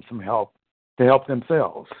get them some help to help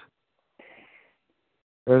themselves.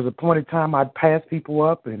 There's a point in time I'd pass people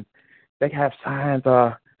up and they have signs,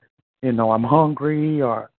 I'm hungry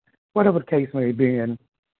or whatever the case may be, and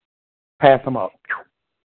pass them up.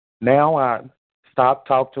 Now I stop,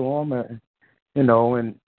 talk to them, and,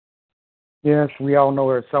 and yes, we all know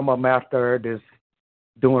there's some of them out there that's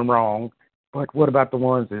doing wrong, but what about the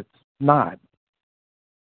ones that's not?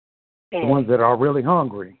 The ones that are really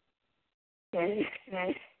hungry.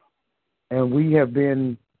 And we have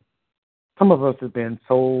been, some of us have been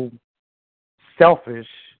so selfish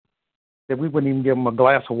that we wouldn't even give them a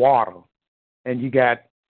glass of water. And you got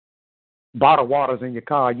bottled waters in your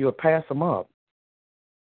car, you'll pass them up.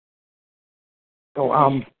 So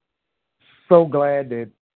I'm so glad that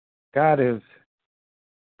God has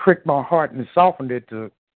pricked my heart and softened it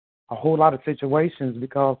to a whole lot of situations,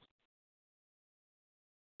 because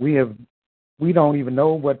we don't even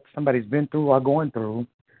know what somebody's been through or going through,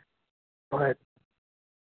 but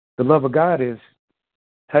the love of God has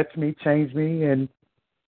touched me, changed me, and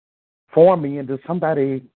formed me into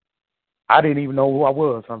somebody I didn't even know who I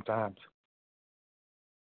was sometimes.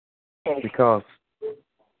 Because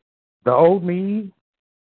the old me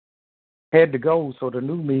had to go so the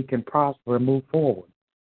new me can prosper and move forward.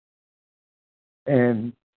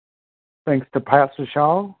 And thanks to Pastor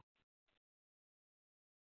Shaw,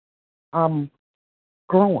 I'm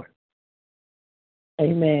growing.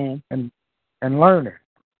 Amen. And learning.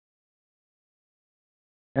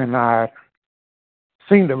 And I've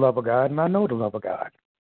seen the love of God, and I know the love of God.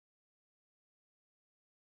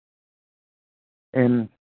 And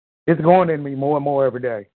it's going in me more and more every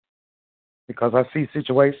day, because I see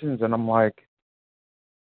situations and I'm like,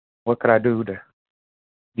 what could I do to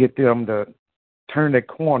get them to turn that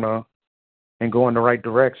corner and go in the right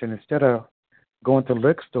direction? Instead of going to the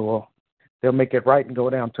liquor store, they'll make it right and go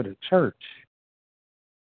down to the church.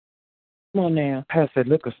 Come on now. Past that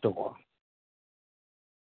liquor store.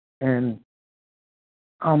 And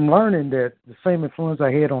I'm learning that the same influence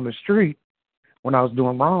I had on the street when I was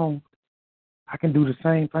doing wrong, I can do the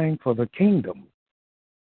same thing for the kingdom.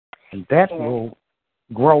 And that will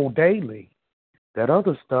grow daily. That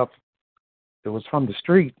other stuff that was from the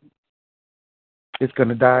street, it's going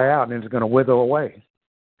to die out and it's going to wither away.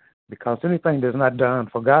 Because anything that's not done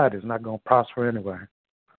for God is not going to prosper anyway.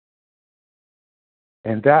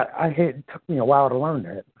 And that it took me a while to learn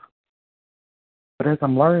that. But as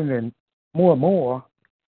I'm learning more and more,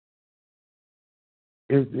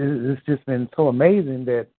 it's just been so amazing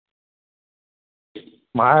that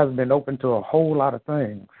my eyes have been open to a whole lot of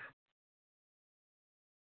things.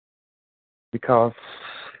 Because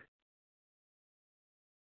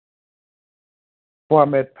before I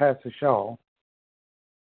met Pastor Shaw,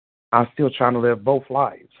 I was still trying to live both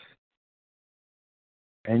lives.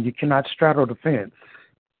 And you cannot straddle the fence.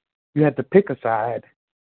 You have to pick a side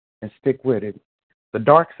and stick with it. The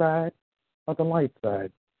dark side or the light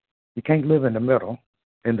side. You can't live in the middle,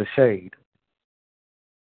 in the shade.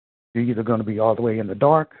 You're either going to be all the way in the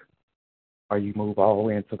dark or you move all the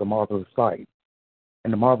way into the marvelous light.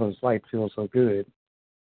 And the marvelous light feels so good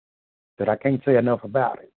that I can't say enough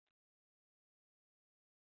about it.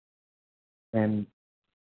 And,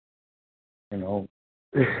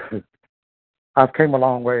 I've came a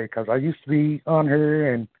long way, because I used to be on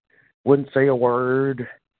here and wouldn't say a word.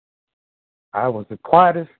 I was the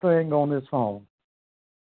quietest thing on this phone.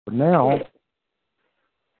 But now,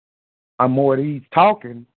 I'm more at ease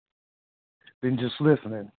talking than just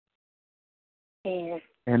listening. Yeah.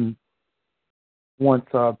 And once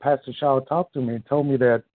Pastor Shaw talked to me and told me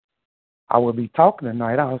that I would be talking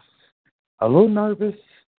tonight, I was a little nervous,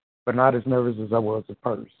 but not as nervous as I was at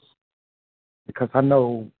first. Because I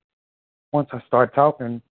know once I start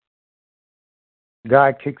talking,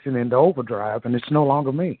 God kicks it into overdrive, and it's no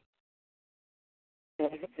longer me.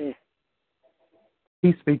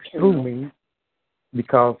 He speaks through me,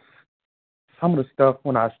 because some of the stuff,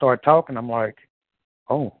 when I start talking, I'm like,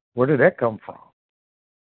 oh, where did that come from?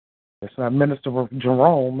 It's not Minister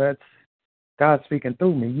Jerome. That's God speaking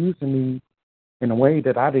through me, using me in a way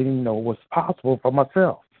that I didn't even know was possible for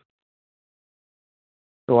myself.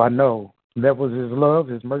 So I know that was His love,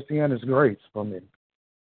 His mercy, and His grace for me.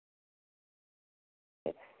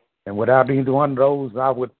 And without either one of those, I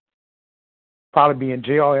would probably be in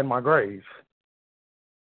jail in my grave.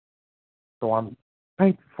 So I'm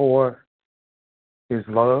thankful for His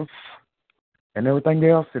love and everything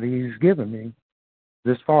else that He's given me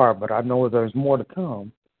this far, but I know there's more to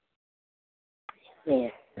come. Yeah.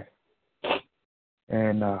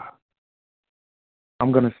 And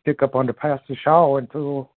I'm going to stick up under Pastor Shaw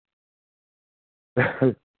until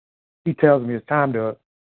he tells me it's time to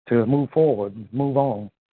move forward, move on.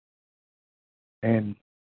 And,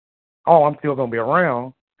 I'm still going to be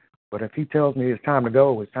around, but if he tells me it's time to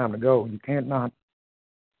go, it's time to go. You can't not.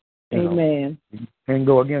 Amen. You can't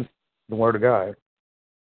go against the Word of God.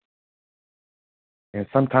 And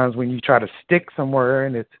sometimes when you try to stick somewhere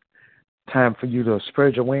and it's time for you to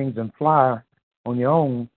spread your wings and fly on your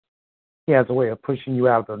own, He has a way of pushing you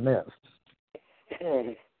out of the nest.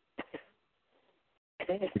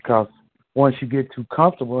 Because once you get too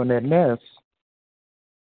comfortable in that nest,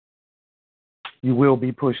 you will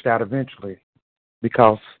be pushed out eventually.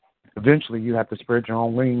 Because eventually you have to spread your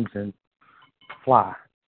own wings and fly.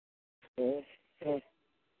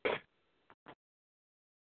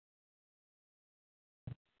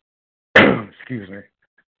 Excuse me.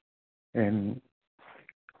 And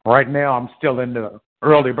right now I'm still in the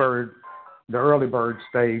early bird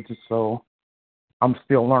stage, so I'm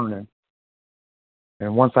still learning.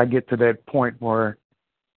 And once I get to that point where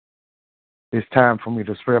it's time for me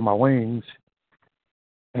to spread my wings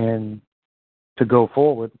and to go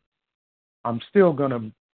forward, I'm still going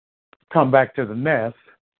to come back to the nest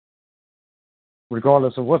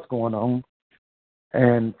regardless of what's going on.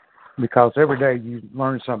 And because every day you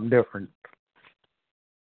learn something different.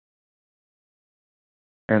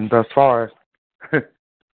 And thus far,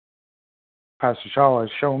 Pastor Shaw has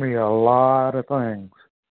shown me a lot of things,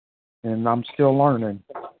 and I'm still learning.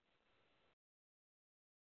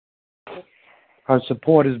 Her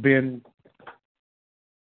support has been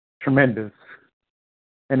tremendous.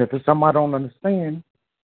 And if it's something I don't understand,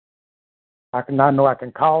 I know I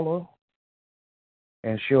can call her,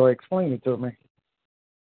 and she'll explain it to me.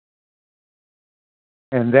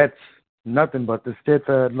 And that's nothing but the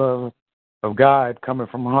steadfast love of God coming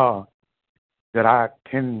from her, that I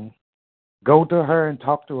can go to her and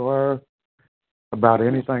talk to her about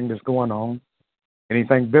anything that's going on,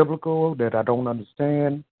 anything biblical that I don't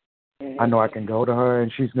understand. I know I can go to her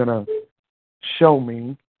and she's going to show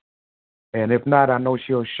me. And if not, I know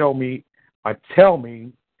she'll show me or tell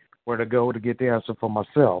me where to go to get the answer for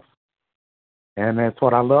myself. And that's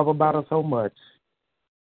what I love about her so much.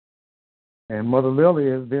 And Mother Lily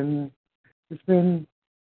it's been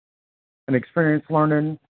an experience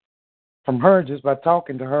learning from her just by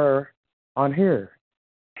talking to her on here.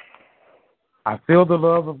 I feel the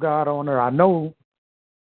love of God on her. I know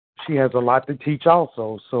she has a lot to teach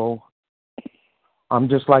also, so I'm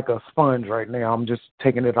just like a sponge right now. I'm just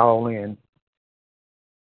taking it all in.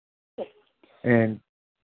 And,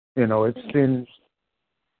 it's been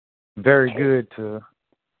very good to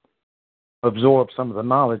absorb some of the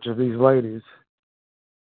knowledge of these ladies.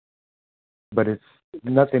 But it's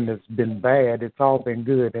nothing that's been bad. It's all been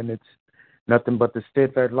good, and it's nothing but the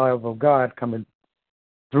steadfast love of God coming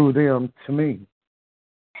through them to me.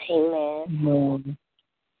 Amen.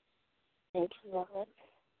 Thank you, Lord.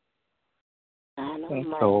 I don't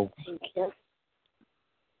mind. Thank you.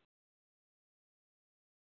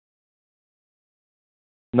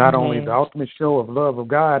 Not only the ultimate show of love of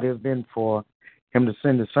God has been for Him to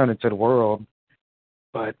send His Son into the world,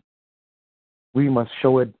 but we must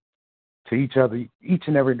show it to each other each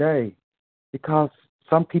and every day, because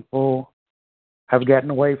some people have gotten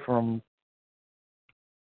away from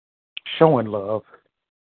showing love.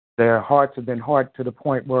 Their hearts have been hard to the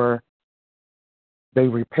point where they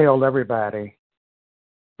repel everybody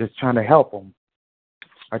that's trying to help them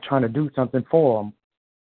or trying to do something for them,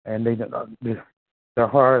 and their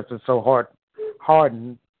hearts are so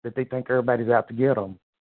hardened that they think everybody's out to get them.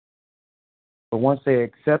 But once they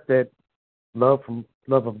accept that love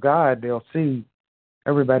of God, they'll see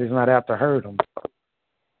everybody's not out to hurt them.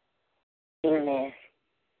 Amen.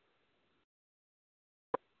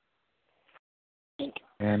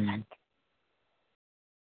 And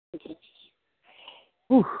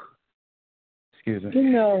excuse me.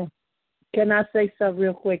 Can I say something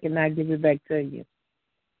real quick and I'll give it back to you?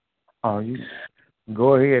 Oh, you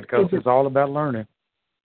go ahead, because it's all about learning.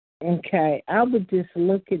 Okay, I was just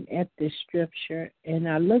looking at the scripture, and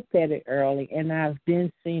I looked at it early, and I've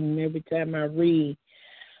been seeing it every time I read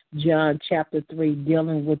John chapter 3,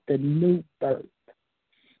 dealing with the new birth.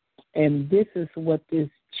 And this is what this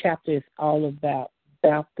chapter is all about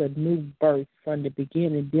the new birth from the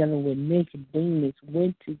beginning, dealing with Nicodemus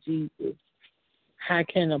went to Jesus. How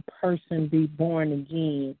can a person be born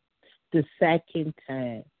again the second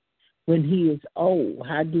time? When he is old,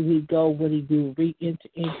 how do he go when he do re-enter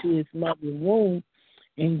into his mother's womb?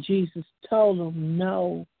 And Jesus told him,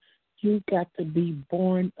 no, you got to be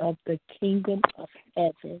born of the kingdom of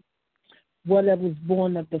heaven. Whatever is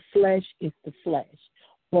born of the flesh is the flesh.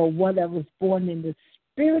 But whatever is born in the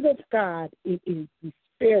Spirit of God, it is the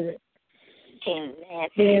Spirit. Amen.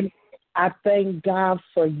 And I thank God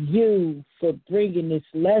for you for bringing this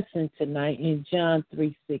lesson tonight in John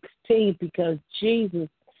 3:16, because Jesus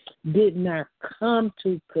did not come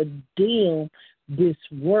to condemn this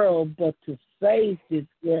world, but to saves this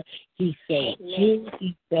world. He saves you.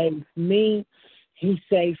 He saves me. He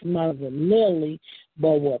saves Mother Lily.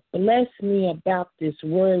 But what blessed me about this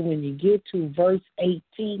word, when you get to verse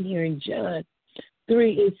 18 here in John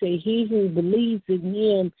 3, it says, he who believes in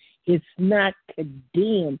him is not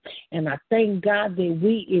condemned. And I thank God that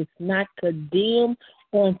we is not condemned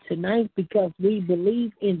on tonight because we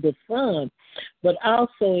believe in the Son. But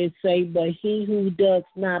also it say, but he who does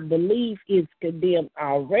not believe is condemned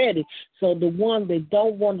already. So the one that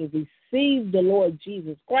don't want to receive the Lord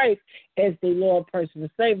Jesus Christ as the Lord, person,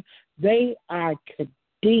 and Savior, they are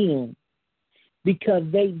condemned because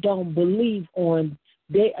they don't believe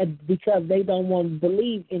because they don't want to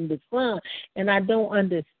believe in the Son. And I don't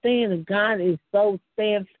understand. God is so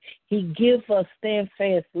stand. He gives us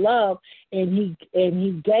steadfast love, and he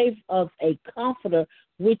gave us a comforter,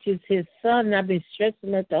 which is his Son. And I've been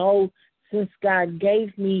stressing that the whole since God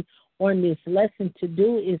gave me on this lesson to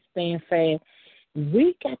do is stand fast.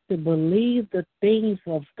 We got to believe the things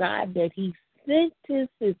of God, that he sent his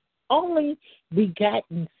only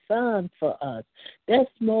begotten Son for us. That's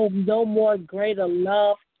no more greater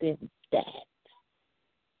love than that.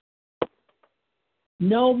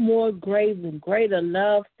 No more greater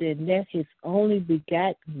love than that, his only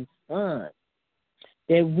begotten Son.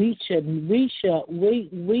 That we should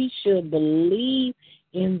believe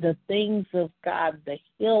in the things of God, the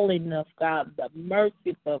healing of God, the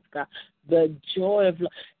mercy of God, the joy of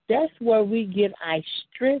love. That's where we get our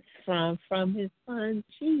strength from his Son,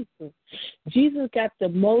 Jesus. Jesus got the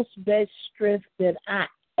most best strength that I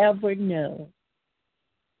ever know.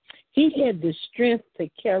 He had the strength to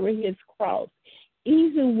carry his cross,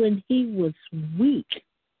 even when he was weak.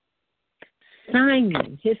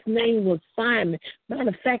 Simon, his name was Simon. Matter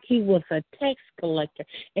of fact, he was a tax collector,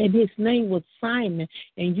 and his name was Simon.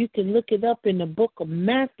 And you can look it up in the book of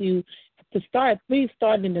Matthew. Please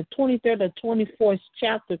start in the 23rd or 24th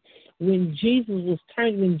chapter when Jesus was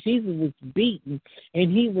beaten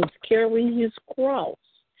and he was carrying his cross,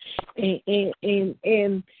 and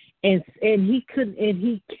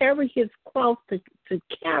he carried his cross to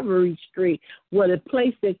Calvary Street, where a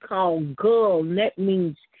place they call Gull, and that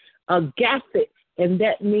means Gasset, and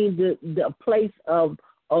that means the place of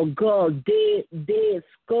Gull, dead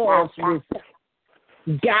skulls with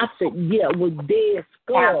Gossip, with dead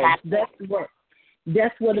skulls.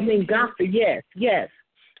 That's what it means. Gossip, yes.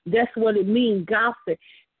 That's what it means, gossip.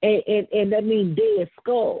 And that means dead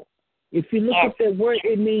skull. If you look at that word,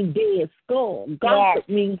 it means dead skull. Gossip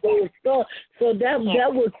means dead skull. So that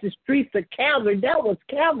was the streets of Calvary. That was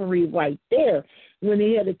Calvary right there. When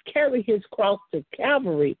he had to carry his cross to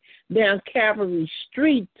Calvary, down Calvary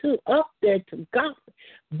Street, up there to gossip.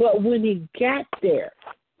 But when he got there,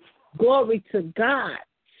 glory to God,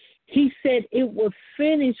 he said it was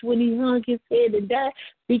finished when he hung his head and died,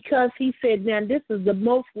 because he said, now this is the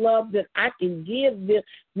most love that I can give them,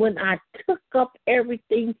 when I took up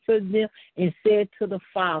everything for them and said to the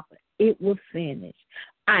Father, it was finished.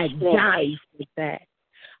 I died for that.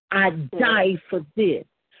 I died for this,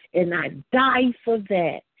 and I died for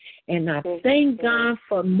that. And I thank God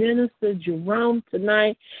for Minister Jerome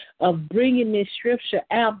tonight of bringing this scripture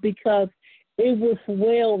out, because it was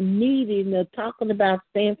well needed. And talking about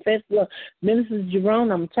stand fast love. Minister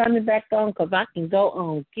Jerome, I'm turning it back on because I can go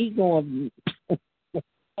on. Keep going.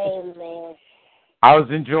 Amen. I was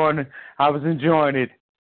enjoying it.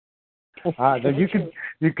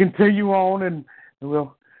 You continue on, and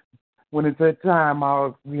we'll, when it's that time,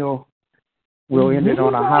 we'll end it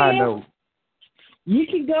on a high note. You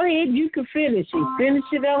can go ahead. You can finish it. Finish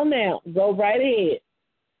it on out. Go right ahead.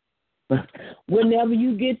 Whenever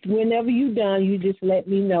you done, you just let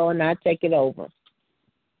me know and I'll take it over.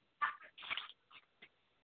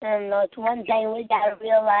 And it's one thing we got to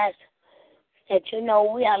realize, that,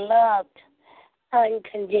 we are loved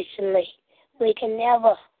unconditionally. We can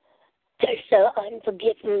never touch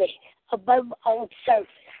unforgivingly above on surface,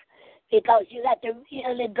 because you got to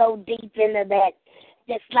really go deep into that.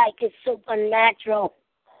 Just like it's supernatural,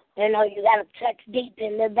 you got to touch deep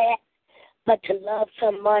into that. But to love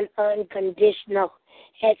someone unconditional,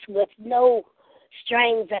 it's with no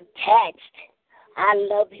strings attached. I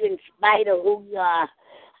love you in spite of who you are.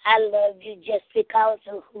 I love you just because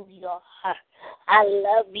of who you are. I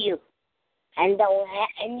love you. And that's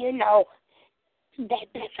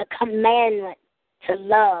a commandment to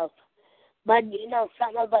love. But,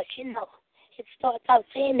 some of us, it starts out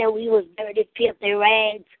saying that we was dirty, filthy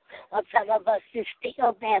rags, or some of us is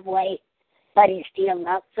still that way, but he still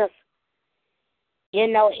loves us. He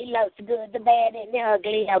loves the good, the bad, and the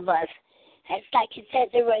ugly of us. It's like it says,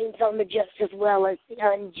 it rains on the just as well as the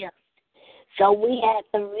unjust. So we have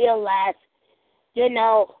to realize,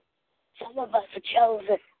 Some of us are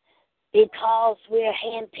chosen because we're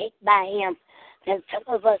handpicked by Him. And some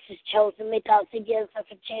of us is chosen because He gives us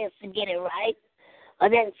a chance to get it right. Or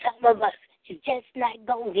then some of us is just not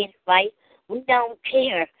going to get it right. We don't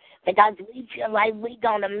care because we feel like we're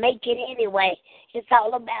going to make it anyway. It's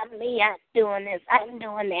all about me. I'm doing this. I'm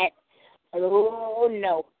doing that. But, oh,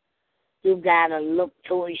 no. You got to look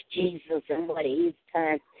towards Jesus and what He's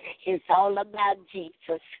done. It's all about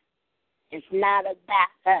Jesus. It's not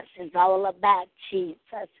about us. It's all about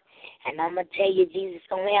Jesus. And I'm going to tell you, Jesus is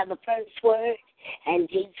going to have the first word, and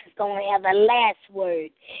Jesus is going to have the last word.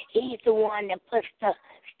 He's the one that puts the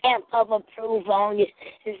stamp of approval on you.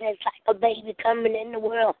 It's like a baby coming in the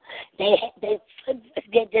world. They just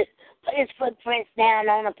put his footprints down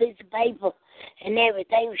on a piece of paper, and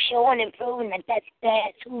everything showing and proving that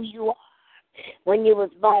that's who you are when you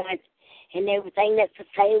was born, and everything that's the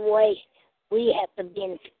same way. We have to be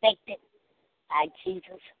inspected by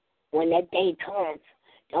Jesus when that day comes.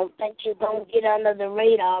 Don't think you're going to get under the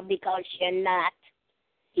radar because you're not.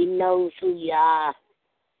 He knows who you are,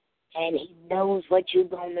 and He knows what you're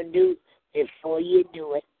going to do before you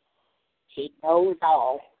do it. He knows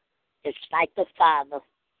all. It's like the Father.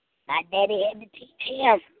 My daddy had to teach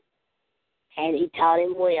him, and he taught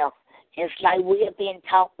him well. It's like we are being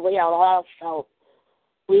taught well also.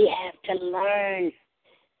 We have to learn.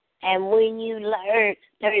 And when you learn,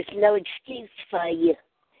 there is no excuse for you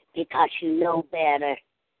because you know better.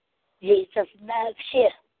 Jesus loves you.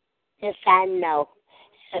 This I know.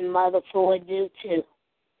 And Mother Ford do too.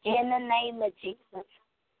 In the name of Jesus.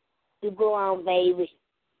 You go on, baby.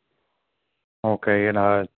 Okay, in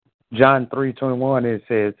John 3:21 it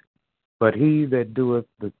says, "But he that doeth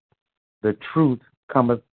the truth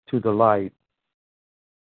cometh to the light,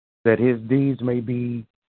 that his deeds may be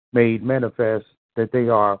made manifest, that they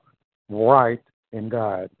are right in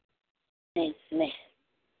God." Amen.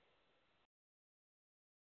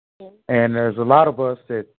 And there's a lot of us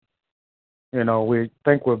that, we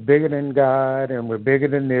think we're bigger than God and we're bigger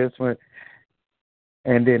than this.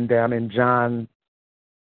 And then down in John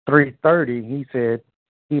 3:30, He said,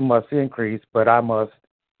 He must increase, but I must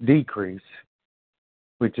decrease,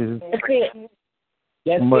 which is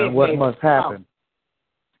what must happen.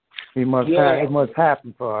 It must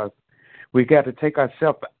happen for us. We got to take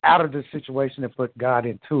ourselves out of the situation and put God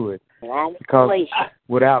into it. Because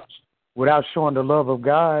without showing the love of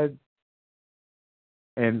God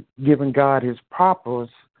and giving God His props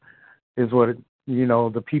is what,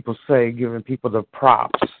 the people say, giving people the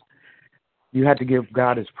props. You have to give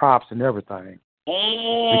God His props and everything.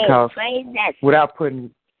 Because without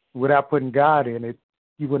putting God in it,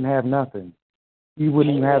 you wouldn't have nothing. You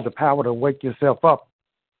wouldn't even have the power to wake yourself up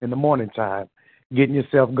in the morning time, getting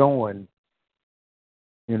yourself going,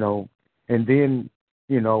 And then,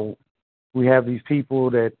 we have these people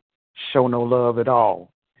that show no love at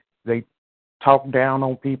all. They talk down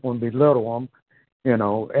on people and belittle them,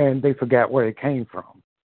 and they forgot where it came from.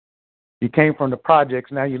 You came from the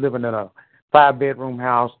projects, now you're living in a 5-bedroom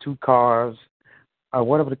house, 2 cars,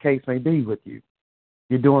 whatever the case may be with you.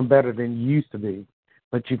 You're doing better than you used to be.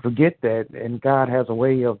 But you forget that, and God has a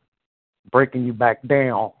way of breaking you back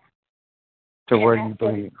down to where you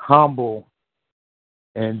be humble.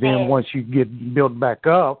 And then once you get built back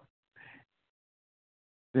up,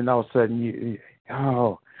 then all of a sudden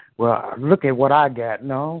look at what I got.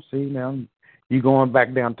 No, see, now you're going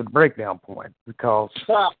back down to the breakdown point because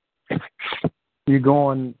you're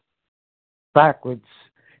going backwards.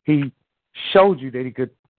 He showed you that He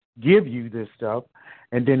could give you this stuff,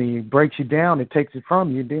 and then He breaks you down and takes it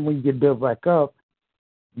from you. Then when you get built back up,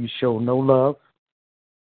 you show no love.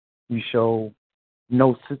 You show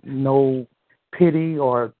no pity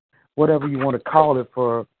or whatever you want to call it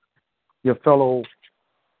for your fellow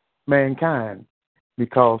mankind,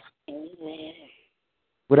 because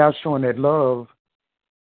without showing that love,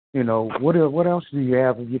 what else do you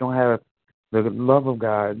have if you don't have the love of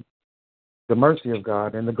God, the mercy of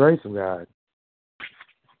God, and the grace of God?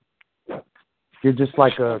 You're just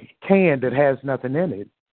like a can that has nothing in it.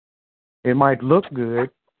 It might look good,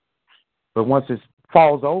 but once it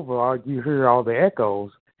falls over, you hear all the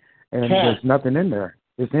echoes, and there's nothing in there.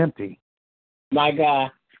 It's empty. My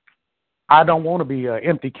God. I don't want to be an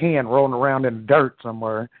empty can rolling around in the dirt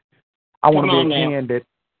somewhere. I want to be a can that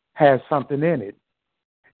has something in it.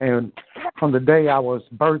 And from the day I was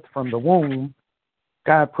birthed from the womb,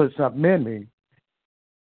 God put something in me.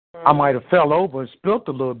 I might have fell over and spilt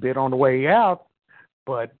a little bit on the way out,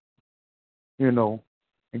 but,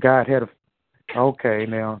 God had okay,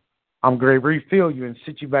 now I'm going to refill you and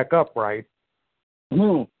sit you back upright.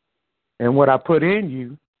 And what I put in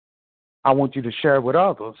you, I want you to share with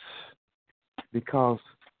others, because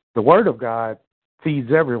The Word of God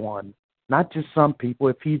feeds everyone, not just some people.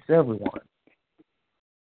 It feeds everyone.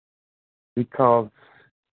 Because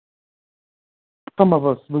some of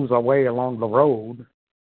us lose our way along the road,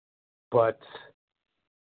 but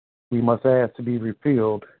we must ask to be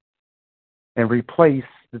refilled and replace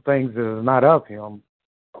the things that are not of Him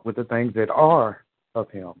with the things that are of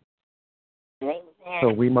Him. Amen. So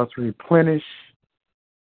we must replenish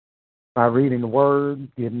by reading the Word,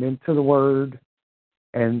 getting into the Word,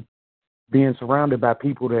 and being surrounded by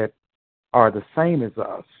people that are the same as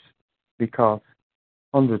us. Because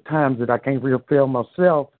on the times that I can't refill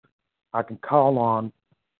myself, I can call on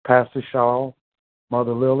Pastor Shaw,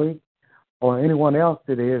 Mother Lily, or anyone else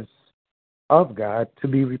that is of God to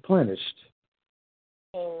be replenished.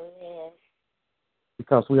 Amen.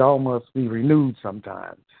 Because we all must be renewed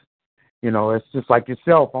sometimes. You know, it's just like your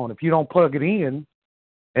cell phone. If you don't plug it in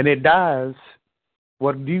and it dies,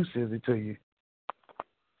 what use is it to you?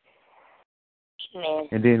 Amen.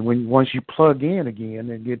 And then once you plug in again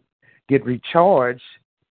and get recharged,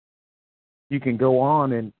 you can go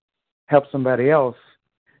on and help somebody else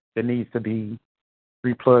that needs to be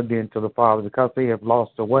replugged into the Father because they have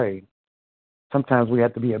lost their way. Sometimes we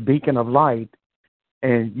have to be a beacon of light,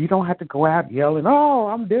 and you don't have to go out yelling, "Oh,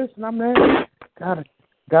 I'm this and I'm that."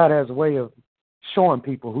 God has a way of showing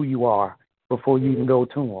people who you are before you even go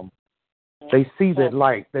to them. They see that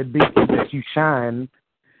light, that beacon that you shine,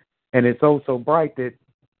 and it's so bright that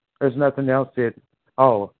there's nothing else that,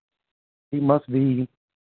 oh, he must be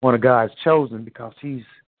one of God's chosen because he's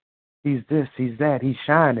this, he's that, he's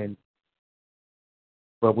shining.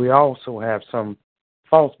 But we also have some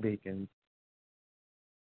false beacons,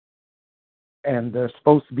 and they're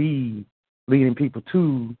supposed to be leading people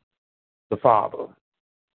to the Father.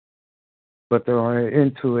 But they're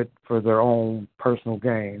into it for their own personal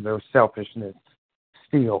gain, their selfishness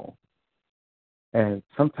still. And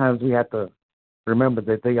sometimes we have to remember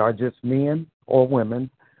that they are just men or women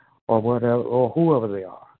or whatever or whoever they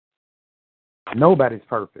are. Nobody's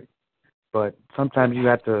perfect, but sometimes you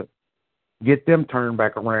have to get them turned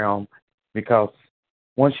back around because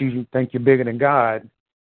once you think you're bigger than God,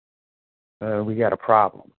 we got a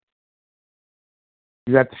problem.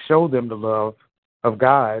 You have to show them the love of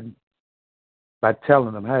God by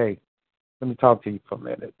telling them, hey, let me talk to you for a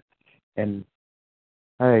minute. And,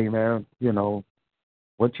 hey, man, you know,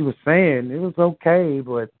 what you were saying, it was okay,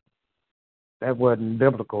 but that wasn't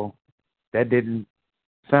biblical. That didn't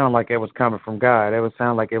sound like it was coming from God. It would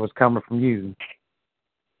sound like it was coming from you.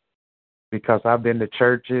 Because I've been to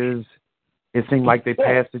churches, it seemed like they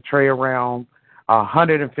passed the tray around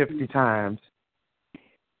 150 times.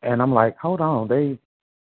 And I'm like, hold on, they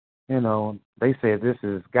said this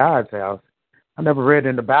is God's house. I never read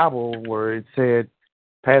in the Bible where it said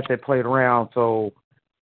pass that plate around so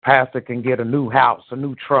pastor can get a new house, a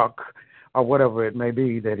new truck, or whatever it may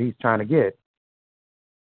be that he's trying to get.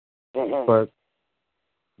 Mm-hmm. But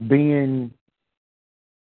being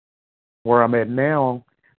where I'm at now,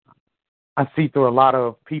 I see through a lot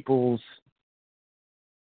of people's,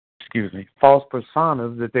 false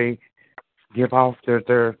personas that they give off that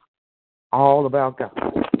they're all about God.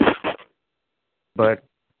 But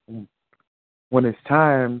when it's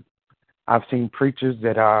time, I've seen preachers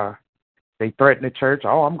that they threaten the church,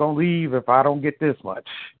 oh, I'm going to leave if I don't get this much.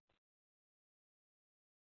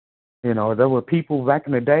 You know, there were people back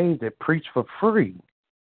in the day that preached for free.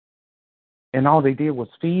 And all they did was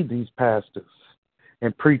feed these pastors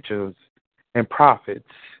and preachers and prophets.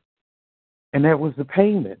 And that was the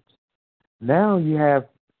payment. Now you have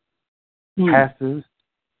pastors,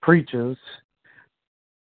 preachers,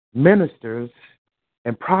 ministers,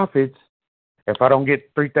 and prophets. If I don't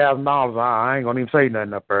get $3,000, I ain't going to even say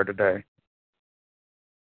nothing up there today.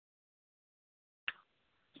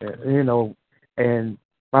 You know, and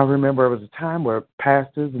I remember there was a time where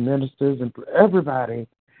pastors and ministers and everybody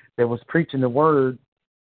that was preaching the word,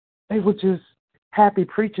 they were just happy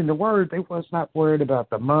preaching the word. They was not worried about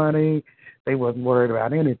the money. They wasn't worried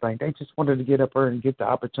about anything. They just wanted to get up there and get the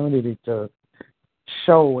opportunity to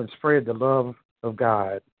show and spread the love of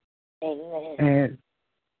God. Amen. And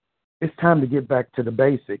it's time to get back to the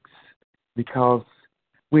basics because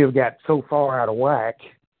we have got so far out of whack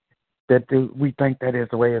that we think that is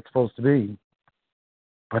the way it's supposed to be.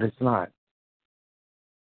 But it's not.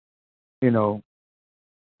 You know,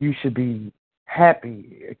 you should be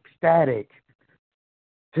happy, ecstatic,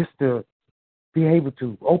 just to be able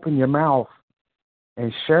to open your mouth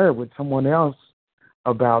and share with someone else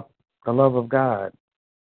about the love of God.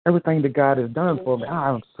 Everything that God has done for me,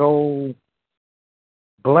 I'm so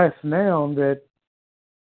blessed now that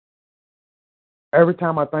every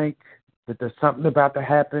time I think that there's something about to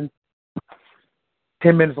happen,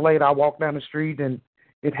 10 minutes later, I walk down the street and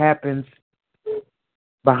it happens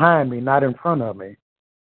behind me, not in front of me.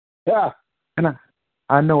 Yeah. And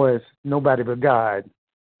I know it's nobody but God,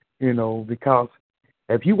 because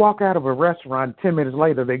if you walk out of a restaurant 10 minutes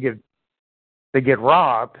later, they get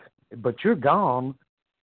robbed, but you're gone.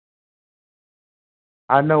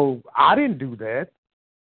 I know I didn't do that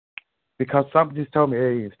because something just told me,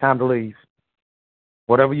 hey, it's time to leave.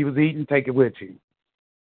 Whatever you was eating, take it with you.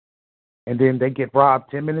 And then they get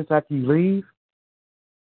robbed 10 minutes after you leave.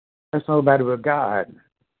 That's nobody but God.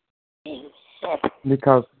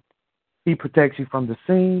 Because he protects you from the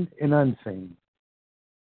seen and unseen.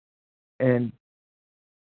 And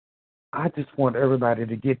I just want everybody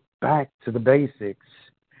to get back to the basics,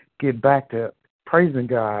 get back to praising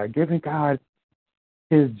God, giving God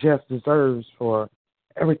his just deserves for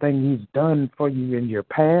everything he's done for you in your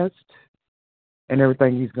past and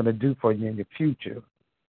everything he's going to do for you in your future.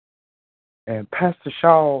 And Pastor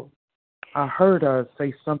Shaw, I heard her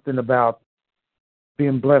say something about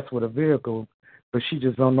being blessed with a vehicle, but she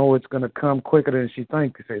just don't know it's going to come quicker than she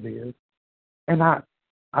thinks it is. And I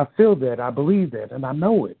feel that, I believe that, and I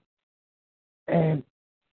know it. And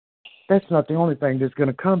that's not the only thing that's going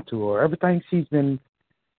to come to her. Everything she's been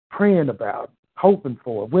praying about, hoping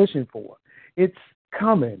for, wishing for, it's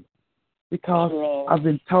coming because I've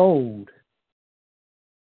been told.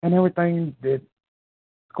 And everything that's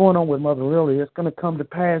going on with Mother Lily, it's going to come to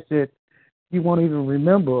pass that you won't even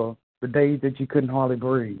remember the days that you couldn't hardly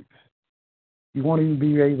breathe. You won't even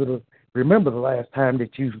be able to remember the last time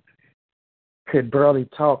that you could barely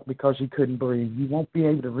talk because you couldn't breathe. You won't be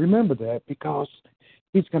able to remember that because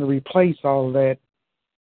he's going to replace all of that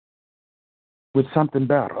with something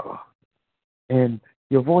better. And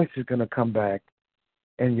your voice is going to come back,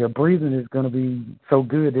 and your breathing is going to be so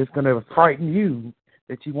good it's going to frighten you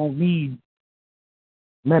that you won't need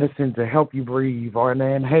medicine to help you breathe or an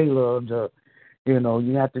inhaler to,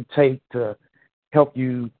 you have to take to help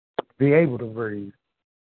you be able to breathe.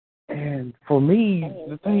 And for me,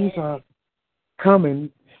 the things are coming,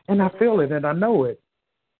 and I feel it and I know it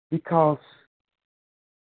because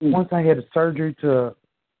once I had a surgery to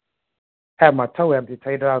have my toe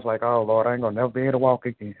amputated, I was like, oh, Lord, I ain't going to never be able to walk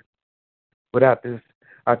again without this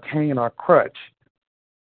a cane or crutch.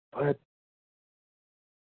 But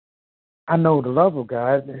I know the love of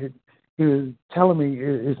God. He was telling me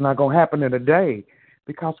it's not going to happen in a day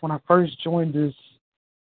because when I first joined this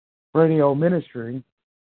radio ministry,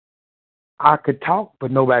 I could talk,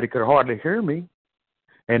 but nobody could hardly hear me.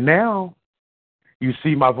 And now you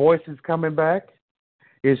see my voice is coming back.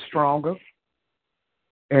 It's stronger.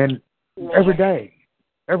 And every day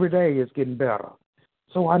it's getting better.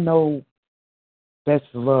 So I know that's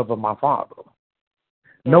the love of my Father.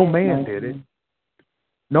 No man did it.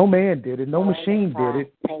 No man did it. No machine did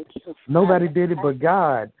it. Nobody did it but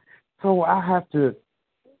God. So I have to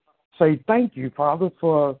say thank you, Father,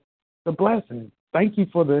 for the blessing. Thank you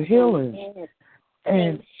for the healing.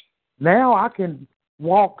 And now I can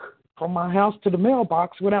walk from my house to the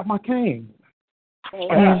mailbox without my cane.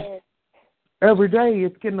 And every day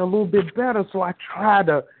it's getting a little bit better, so I try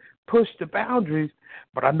to push the boundaries,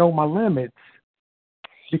 but I know my limits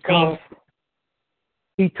because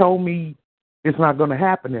he told me it's not going to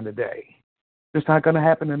happen in a day. It's not going to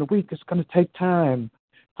happen in a week. It's going to take time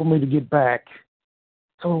for me to get back.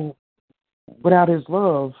 So without his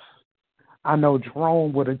love, I know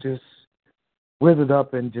Jerome would have just withered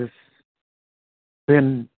up and just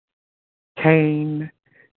been cane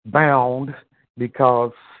bound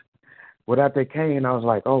because without that cane, I was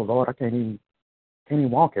like, oh, Lord, I can't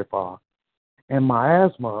even walk that far. And my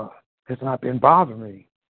asthma has not been bothering me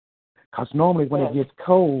because normally when it gets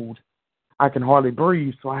cold, I can hardly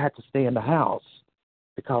breathe, so I have to stay in the house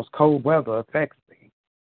because cold weather affects me.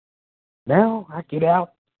 Now I get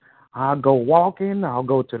out, I'll go walking, I'll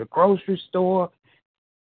go to the grocery store,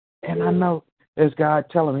 and I know there's God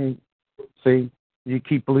telling me, see, you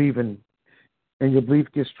keep believing, and your belief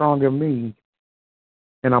gets stronger in me,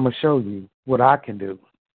 and I'm going to show you what I can do.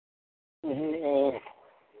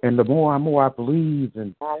 And the more and more I believe,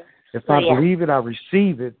 and if I believe it, I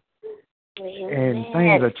receive it, and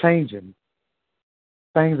things are changing.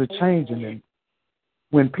 Things are changing, and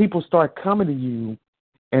when people start coming to you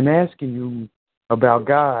and asking you about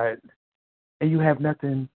God, and you have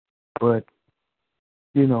nothing but,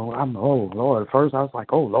 I'm, oh, Lord. At first I was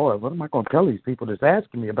like, oh, Lord, what am I going to tell these people that's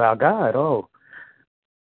asking me about God? Oh.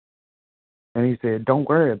 And he said, don't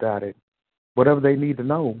worry about it. Whatever they need to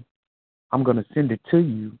know, I'm going to send it to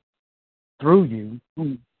you, through you,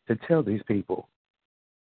 to tell these people.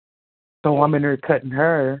 So I'm in there cutting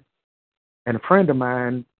hair. And a friend of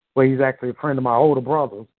mine, well, he's actually a friend of my older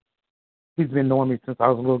brother, He's been knowing me since I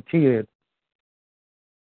was a little kid.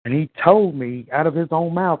 And he told me out of his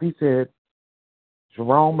own mouth, he said,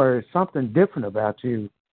 Jerome, there's something different about you.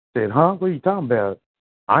 I said, huh? What are you talking about?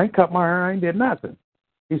 I ain't cut my hair. I ain't did nothing.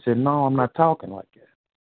 He said, no, I'm not talking like that.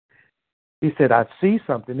 He said, I see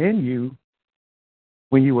something in you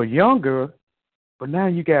when you were younger, but now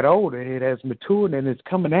you got older. It has matured and it's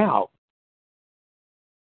coming out.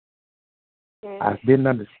 I didn't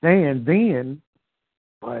understand then,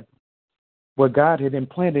 but what God had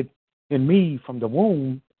implanted in me from the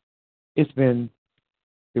womb, it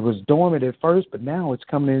was dormant at first, but now it's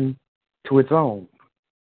coming into its own.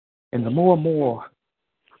 And the more and more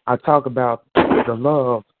I talk about the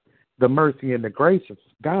love, the mercy, and the grace of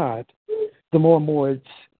God, the more and more it's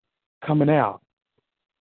coming out.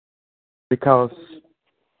 Because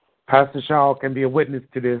Pastor Shaw can be a witness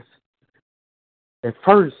to this. At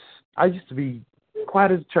first, I used to be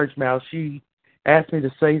quiet as a church mouse. She asked me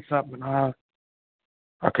to say something. I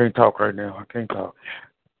can't talk right now. I can't talk.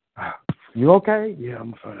 You okay? Yeah,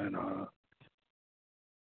 I'm fine.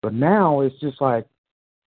 But now it's just like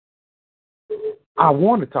I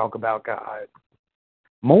want to talk about God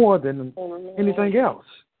more than anything else.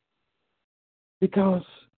 Because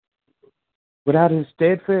without his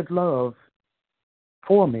steadfast love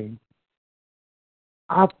for me,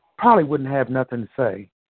 I probably wouldn't have nothing to say.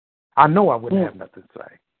 I know I wouldn't have nothing to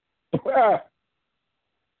say.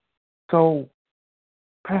 So,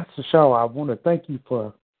 Pastor Shaw, I want to thank you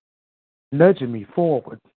for nudging me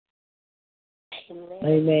forward.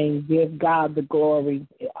 Amen. Give God the glory.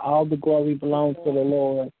 All the glory belongs to the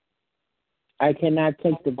Lord. I cannot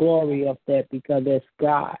take the glory of that because that's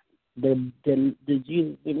God. The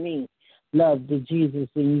Jesus in me. Love the Jesus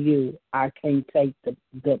in you. I can't take the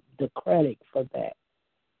credit for that.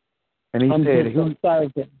 And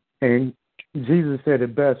and Jesus said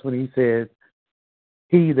it best when he said,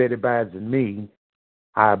 he that abides in me,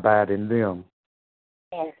 I abide in them.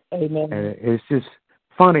 Amen. And it's just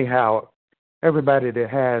funny how everybody that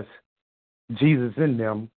has Jesus in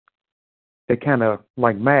them, they're kind of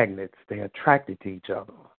like magnets. They're attracted to each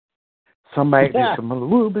other. Some magnets are a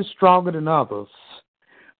little bit stronger than others.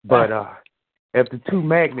 But if the two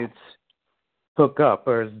magnets hook up,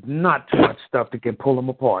 there's not too much stuff that can pull them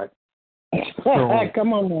apart. So,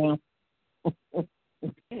 come on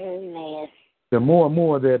now. The more and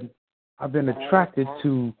more that I've been attracted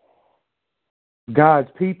to God's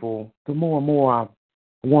people, the more and more I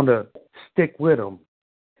want to stick with them,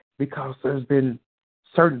 because there's been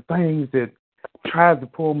certain things that tries to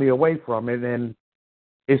pull me away from it, and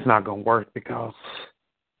it's not going to work because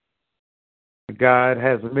God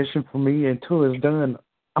has a mission for me. Until it's done,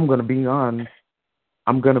 I'm going to be on.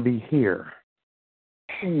 I'm going to be here.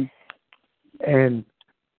 And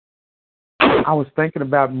I was thinking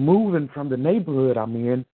about moving from the neighborhood I'm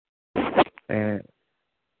in, and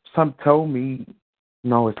some told me,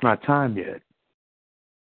 no, it's not time yet.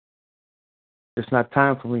 It's not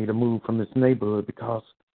time for me to move from this neighborhood, because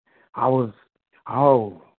I was,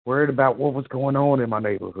 worried about what was going on in my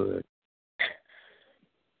neighborhood.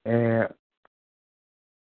 And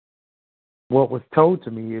what was told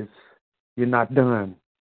to me is, you're not done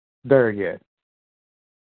there yet.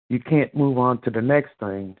 You can't move on to the next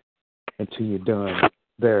thing until you're done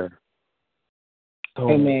there. So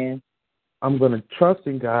Amen. I'm going to trust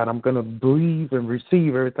in God. I'm going to believe and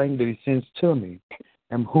receive everything that he sends to me.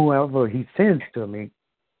 And whoever he sends to me,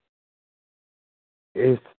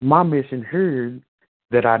 it's my mission here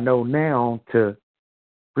that I know now to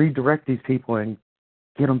redirect these people and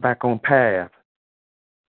get them back on path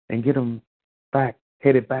and get them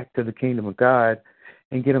headed back to the kingdom of God,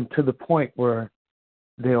 and get them to the point where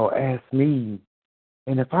they'll ask me.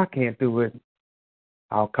 And if I can't do it,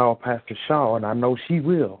 I'll call Pastor Shaw, and I know she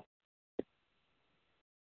will.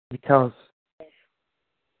 Because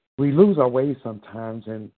we lose our way sometimes,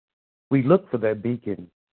 and we look for that beacon.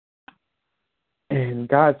 And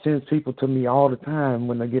God sends people to me all the time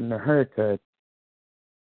when they're getting their haircut.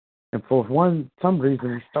 And for some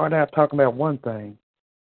reason, we start out talking about one thing,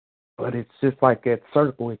 but it's just like that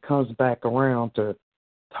circle. It comes back around to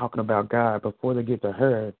talking about God before they get their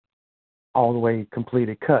hair all the way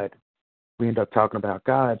completed cut. We end up talking about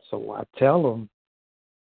God. So I tell them,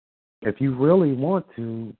 if you really want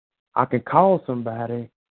to, I can call somebody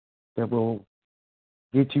that will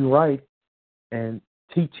get you right and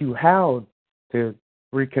teach you how to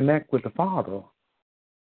reconnect with the Father.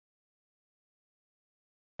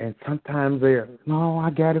 And sometimes they're, no, I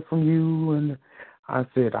got it from you. And I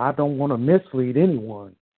said, I don't want to mislead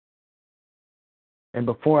anyone. And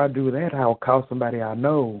before I do that, I'll call somebody I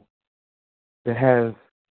know that has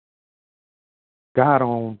God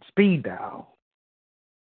on speed dial.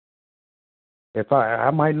 If I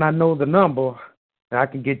might not know the number, I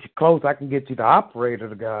can get you close. I can get you the operator,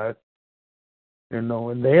 the guy, and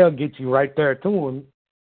they'll get you right there to him.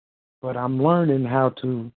 But I'm learning how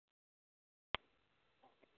to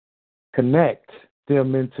connect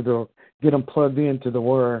them get them plugged into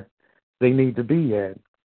where they need to be at,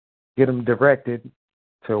 get them directed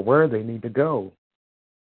to where they need to go.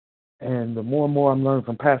 And the more and more I'm learning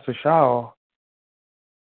from Pastor Shaw,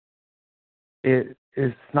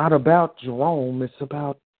 it's not about Jerome, it's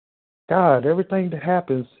about God. Everything that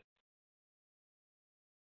happens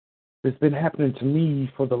that's been happening to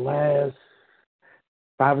me for the last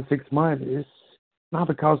 5 or 6 months, it's not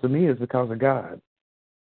because of me, it's because of God.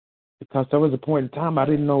 Because there was a point in time I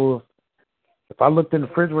didn't know if I looked in the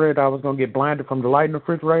refrigerator, I was going to get blinded from the light in the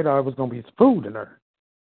refrigerator, or there was going to be some food in there.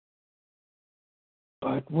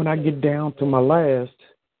 But when I get down to my last,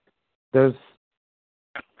 there's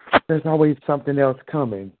always something else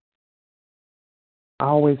coming. I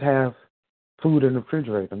always have food in the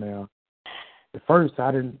refrigerator now. At first,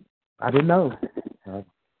 I didn't know. I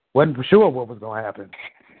wasn't for sure what was going to happen.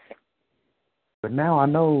 But now I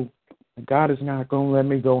know God is not going to let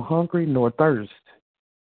me go hungry nor thirst.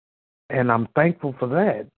 And I'm thankful for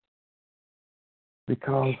that,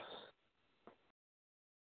 because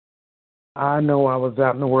I know I was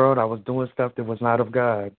out in the world, I was doing stuff that was not of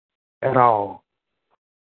God at all.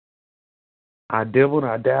 I dibbled,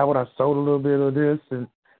 I dabbled, I sold a little bit of this,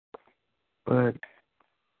 but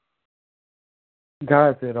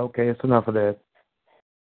God said, okay, it's enough of that.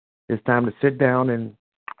 It's time to sit down, and,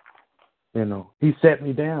 He set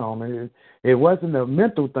me down. It wasn't a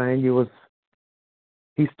mental thing.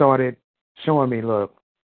 He started showing me, look,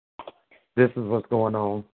 this is what's going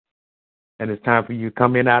on, and it's time for you to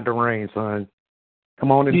come in out the rain, son.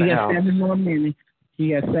 Come on in the house. You got 7 more minutes.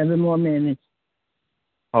 You got 7 more minutes.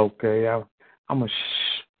 Okay, I'm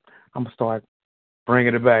gonna start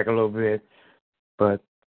bringing it back a little bit. But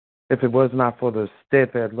if it was not for the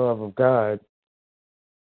steadfast love of God,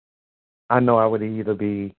 I know I would either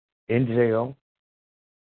be in jail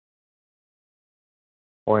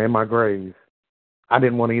or in my grave. I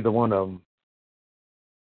didn't want either one of them.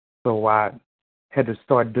 So I had to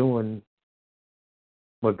start doing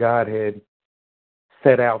what God had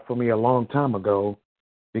set out for me a long time ago,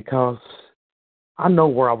 because I know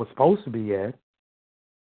where I was supposed to be at.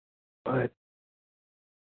 But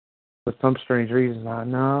for some strange reason,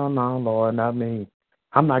 no, Lord, not me.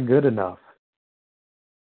 I'm not good enough.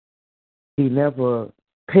 He never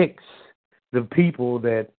picks the people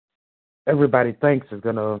that everybody thinks is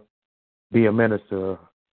going to be a minister,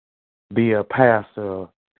 be a pastor.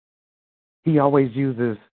 He always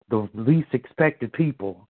uses the least expected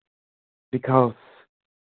people, because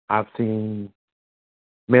I've seen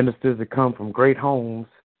ministers that come from great homes.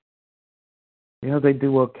 They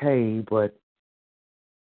do okay, but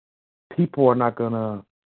people are not going to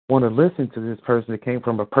want to listen to this person that came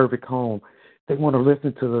from a perfect home. They want to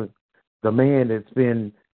listen to the man that's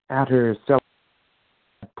been out here selling,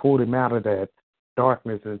 pulled him out of that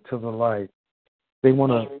darkness into the light. They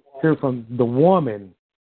want to hear from the woman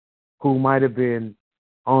who might have been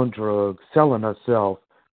on drugs, selling herself,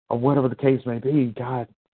 or whatever the case may be. God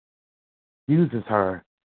uses her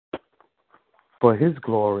for His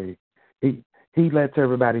glory. He lets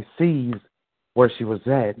everybody see where she was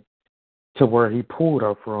at, to where He pulled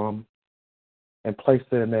her from and placed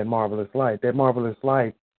her in that marvelous light. That marvelous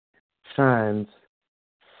light shines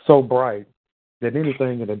so bright that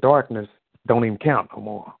anything in the darkness don't even count no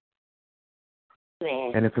more.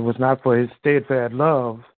 And if it was not for His steadfast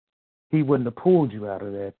love, He wouldn't have pulled you out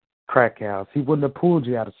of that crack house. He wouldn't have pulled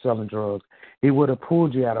you out of selling drugs. He would have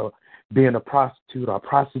pulled you out of being a prostitute or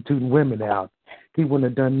prostituting women out. He wouldn't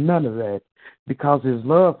have done none of that, because His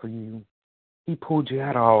love for you, He pulled you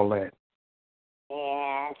out of all that.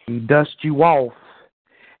 Yes. He dust you off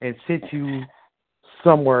and sit you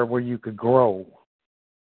somewhere where you could grow.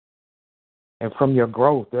 And from your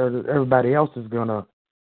growth, everybody else is going to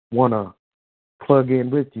want to plug in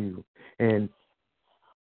with you and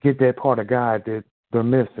get that part of God that they're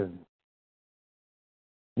missing.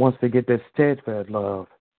 Once they get that steadfast love,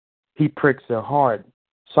 He pricks their heart,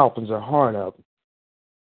 softens their heart up,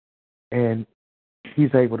 and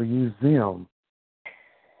He's able to use them.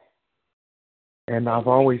 And I've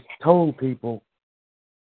always told people,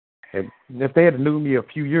 if they had knew me a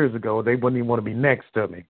few years ago, they wouldn't even want to be next to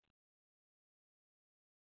me.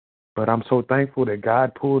 But I'm so thankful that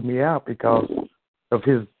God pulled me out because of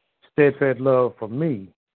His steadfast love for me,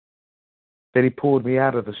 that He pulled me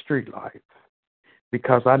out of the street life.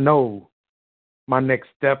 Because I know my next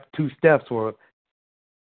 2 steps were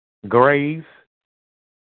grave,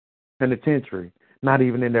 penitentiary, not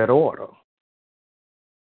even in that order.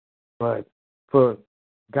 But for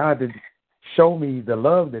God to show me the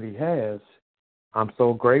love that he has, I'm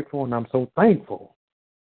so grateful and I'm so thankful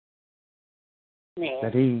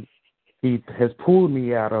that he has pulled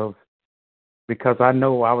me out of, because I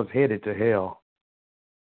know I was headed to hell.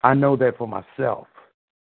 I know that for myself.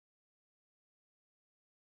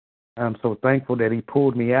 I'm so thankful that he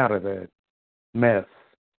pulled me out of that mess.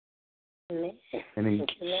 And he's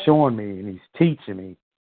showing me and he's teaching me.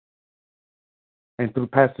 And through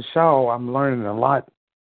Pastor Shaw, I'm learning a lot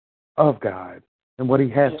of God and what he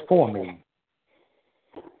has for me.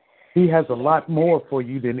 He has a lot more for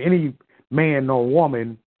you than any man or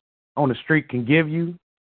woman on the street can give you.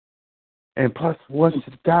 And plus, once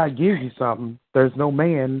God gives you something, there's no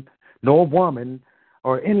man, nor woman,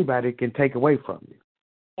 or anybody can take away from you.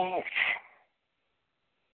 Yes.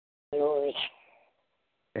 Glory.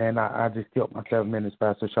 And I just killed my 7 minutes,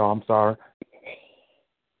 Pastor Shaw. I'm sorry.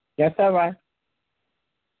 That's all right.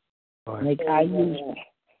 But,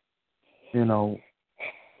 you know,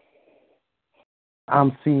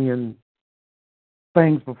 I'm seeing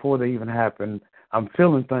things before they even happen. I'm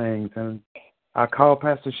feeling things, and I call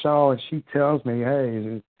Pastor Shaw, and she tells me,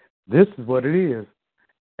 hey, this is what it is.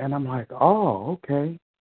 And I'm like, oh, okay.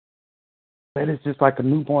 That is just like a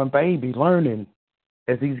newborn baby learning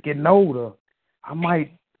as he's getting older. I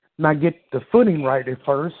might not get the footing right at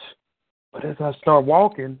first, but as I start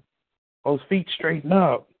walking, those feet straighten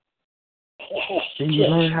up. Then you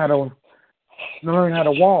learn how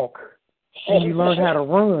to walk. Then you learn how to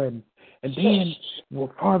run. And then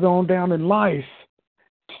farther on down in life,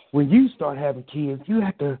 when you start having kids, you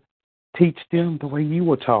have to teach them the way you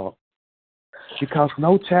were taught. Because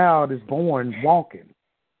no child is born walking.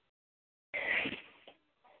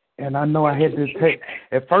 And I know I had to take,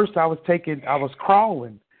 at first I was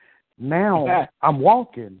crawling. Now I'm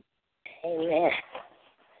walking. Amen.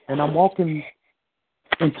 And I'm walking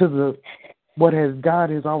into what God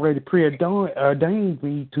has already preordained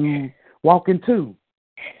me to walk into.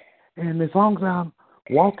 And as long as I'm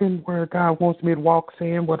walking where God wants me to walk,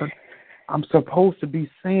 saying what I'm supposed to be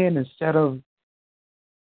saying instead of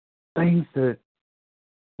things that,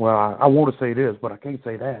 well, I want to say this, but I can't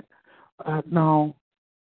say that. No.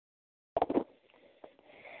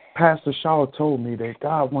 Pastor Shaw told me that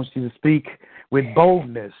God wants you to speak with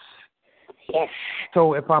boldness. Yes.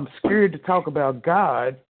 So if I'm scared to talk about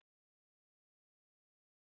God,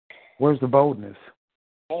 where's the boldness?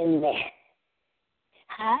 Amen.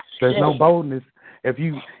 There's no boldness. If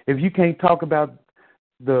you can't talk about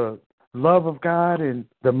the love of God and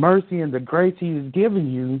the mercy and the grace he has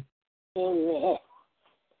given you, Amen.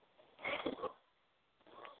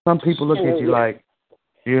 some people look at you like,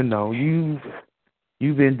 you know, you've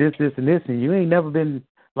been this, and this, and you ain't never been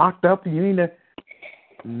locked up, and you ain't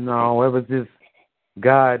no, it was just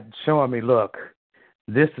God showing me, look,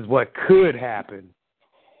 this is what could happen.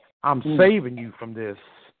 I'm saving you from this.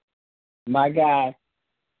 My God.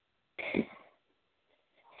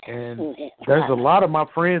 And there's a lot of my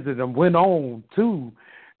friends that went on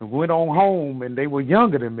home, and they were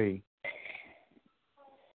younger than me.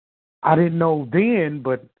 I didn't know then,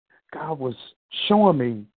 but God was showing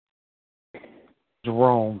me,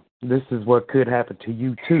 Jerome, this is what could happen to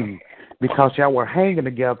you too, because y'all were hanging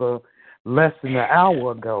together less than an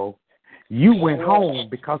hour ago. You went home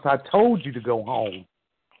because I told you to go home.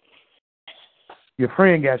 Your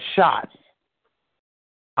friend got shot.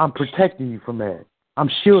 I'm protecting you from that. I'm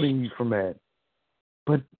shielding you from that.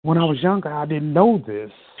 But when I was younger, I didn't know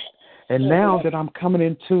this. And now that I'm coming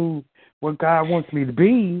into where God wants me to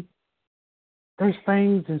be, there's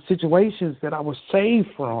things and situations that I was saved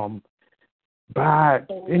from by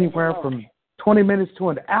anywhere from 20 minutes to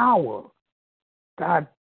an hour. God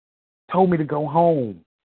told me to go home.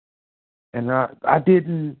 And I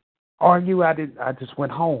didn't argue. I just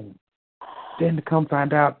went home. Then to come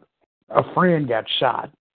find out a friend got shot.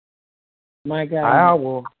 My God. An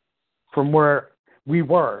hour from where we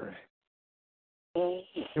were.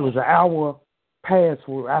 It was an hour past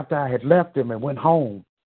after I had left him and went home.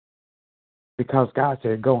 Because God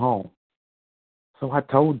said, go home. So I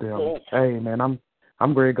told them, hey, man, I'm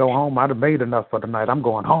ready to go home. I'd have made enough for the night. I'm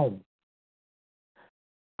going home.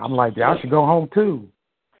 I'm like, y'all should go home, too.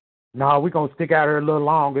 No, we're going to stick out here a little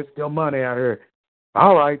longer. It's still money out here.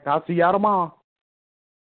 All right, I'll see y'all tomorrow.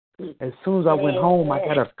 As soon as I went home, I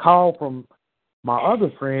got a call from my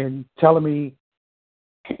other friend telling me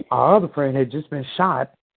our other friend had just been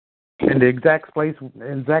shot in the exact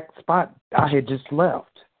spot I had just left.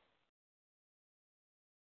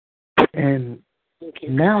 And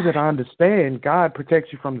now that I understand God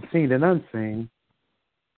protects you from the seen and unseen,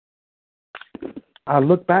 I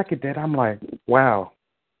look back at that, I'm like, wow,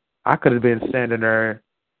 I could have been standing there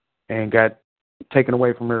and got taken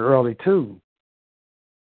away from her early too.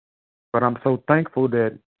 But I'm so thankful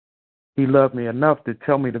that he loved me enough to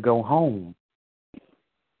tell me to go home,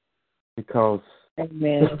 because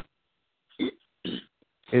Amen.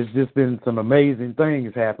 it's just been some amazing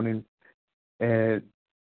things happening. And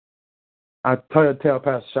I tell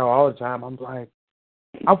Pastor Shaw all the time, I'm like,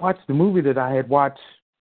 I watched the movie that I had watched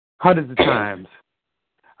hundreds of times.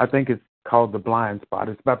 I think it's called The Blind Spot.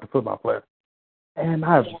 It's about the football player. And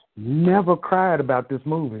I've never cried about this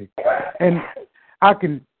movie. And I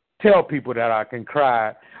can tell people that I can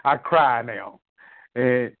cry. I cry now.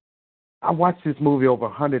 And I watched this movie over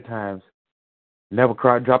 100 times. Never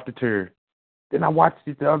cried, dropped a tear. Then I watched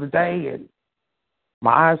it the other day, and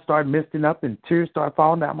my eyes started misting up and tears started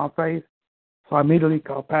falling down my face. So I immediately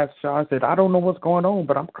called Pastor Shaw. I said, I don't know what's going on,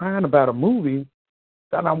 but I'm crying about a movie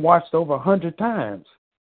that I've watched over 100 times.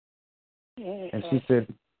 And she said,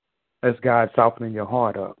 that's God softening your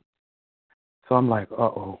heart up. So I'm like,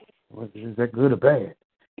 uh-oh, is that good or bad?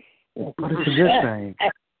 But it's a good thing.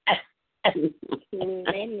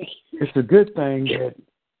 It's a good thing that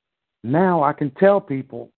now I can tell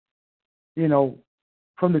people, you know,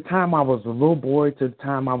 from the time I was a little boy to the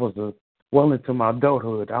time I was well into my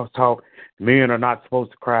adulthood, I was taught men are not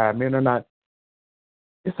supposed to cry. Men are not.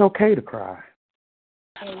 It's okay to cry.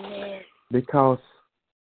 Amen. Because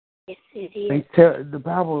yes, it is. the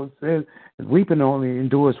Bible says weeping only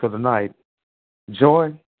endures for the night.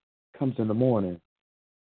 Joy comes in the morning.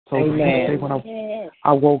 So the next day when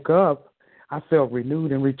I woke up, I felt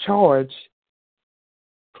renewed and recharged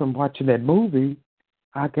from watching that movie.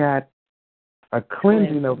 I got a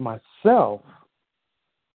cleansing of myself.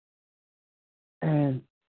 And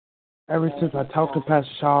ever since I talked to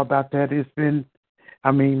Pastor Shaw about that, it's been,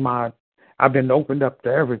 I've been opened up to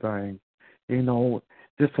everything. You know,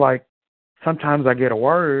 just like sometimes I get a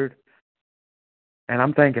word and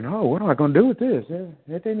I'm thinking, oh, what am I going to do with this?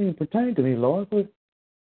 It didn't even pertain to me, Lord. But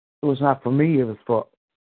it was not for me. It was for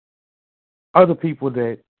other people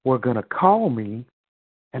that were going to call me,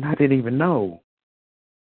 and I didn't even know.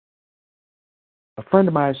 A friend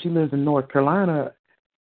of mine, she lives in North Carolina,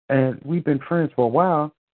 and we've been friends for a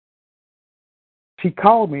while. She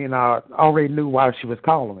called me, and I already knew why she was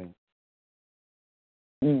calling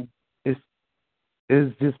me.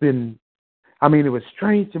 It's just been, it was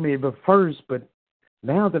strange to me at first, but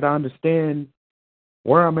now that I understand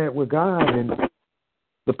where I'm at with God and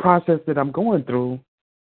the process that I'm going through,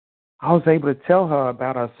 I was able to tell her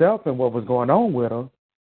about herself and what was going on with her,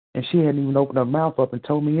 and she hadn't even opened her mouth up and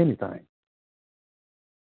told me anything.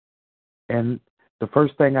 And the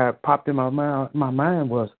first thing that popped in my mind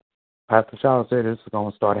was, Pastor Shaw said this is going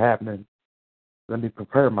to start happening. Let me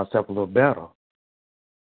prepare myself a little better.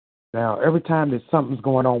 Now, every time that something's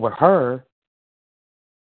going on with her,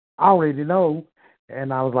 I already know,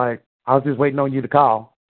 and I was like, I was just waiting on you to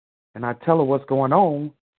call. And I tell her what's going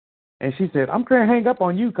on, and she said, I'm going to hang up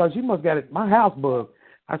on you because you must got my house bugged.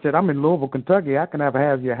 I said, I'm in Louisville, Kentucky. I can never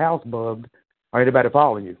have your house bugged or anybody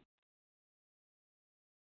following you.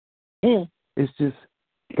 It's just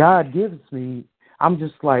God gives me, I'm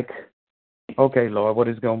just like, okay, Lord, what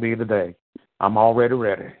is going to be today? I'm already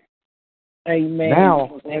ready. Amen.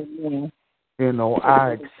 Now, Amen.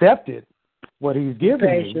 I accepted what he's giving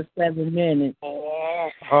me. Your 7 minutes.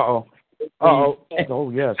 Uh-oh. Oh,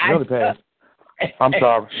 yes, really passed. I'm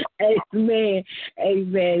sorry. Amen.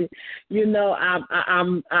 Amen.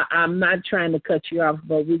 I'm not trying to cut you off,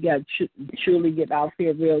 but we got to truly get off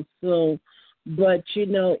here real soon. But,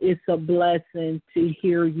 it's a blessing to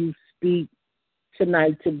hear you speak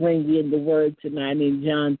tonight, to bring in the word tonight in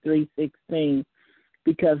John 3:16,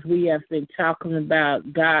 because we have been talking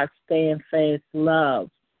about God's steadfast love.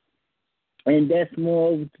 And that's the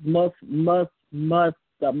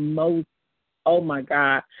most, oh my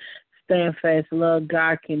God, steadfast love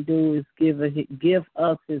God can do is give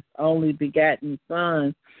us his only begotten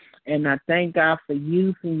Son. And I thank God for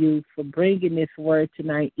using you, for bringing this word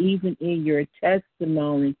tonight, even in your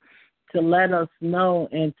testimony, to let us know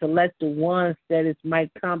and to let the ones that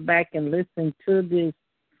might come back and listen to this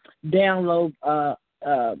download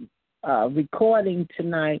recording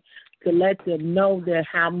tonight, to let them know that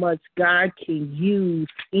how much God can use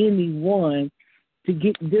anyone to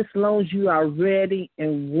get, just as long as you are ready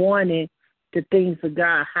and wanting the things of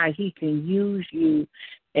God, how he can use you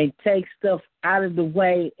and take stuff out of the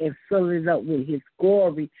way and fill it up with his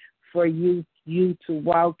glory for you to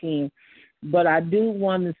walk in. But I do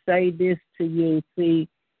want to say this to you. See,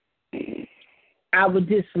 I was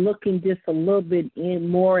just looking just a little bit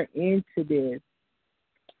more into this.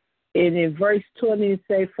 And in verse 20 it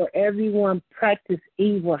says, for everyone practice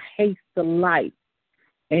evil hates the light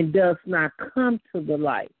and does not come to the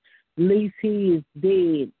light, least he is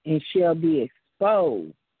dead and shall be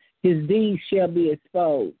exposed. His deeds shall be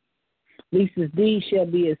exposed. Least his deeds shall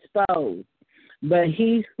be exposed. But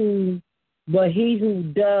he who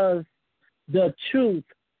does the truth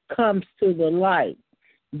comes to the light,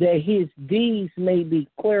 that his deeds may be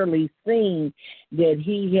clearly seen, that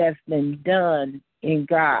he has been done in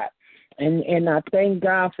God. And I thank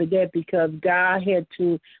God for that, because God had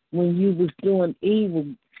to, when you was doing evil,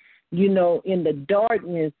 in the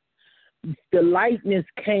darkness, the lightness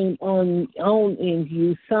came on in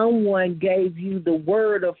you. Someone gave you the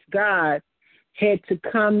word of God, had to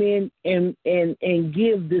come in and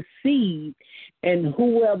give the seed. And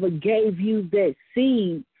whoever gave you that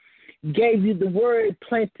seed gave you the word,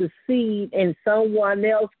 plant the seed, and someone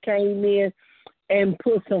else came in and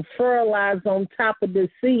put some fertilizer on top of the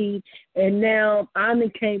seed, and now I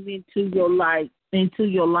came into your life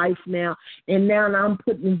now, and now I'm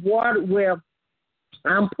putting water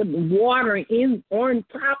in on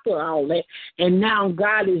top of all that, and now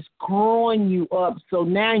God is growing you up. So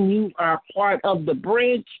now you are part of the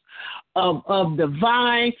branch of the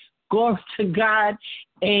vine. Glory to God.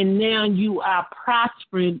 And now you are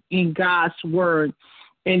prospering in God's word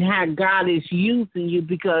and how God is using you,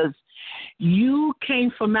 because you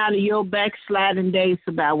came from out of your backsliding days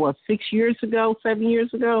about, 7 years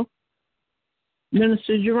ago,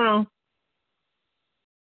 Minister Jerome?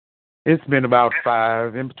 It's been about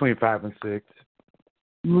 5, in between 5 and 6.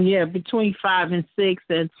 Yeah, between 5 and 6.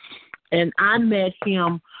 And I met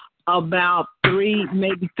him about 4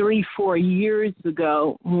 years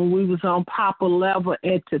ago when we was on Papa level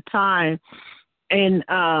at the time. And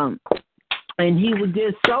he was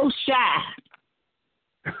just so shy.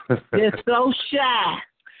 Just so shy.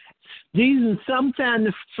 Jesus, sometimes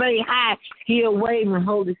to say hi, he'll wave and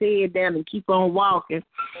hold his head down and keep on walking.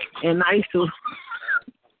 And I used to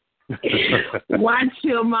watch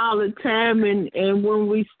him all the time. And when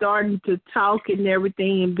we started to talk and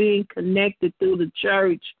everything and being connected through the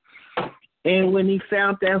church, and when he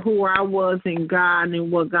found out who I was in God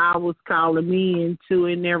and what God was calling me into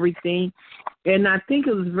and everything, and I think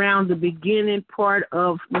it was around the beginning part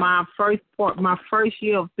of my first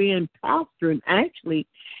year of being pastoring, actually,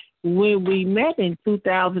 when we met in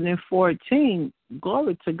 2014.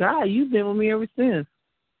 Glory to God, you've been with me ever since.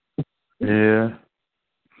 Yeah.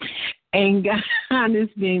 And God has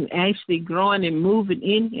been actually growing and moving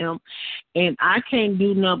in him. And I can't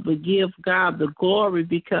do nothing but give God the glory,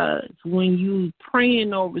 because when you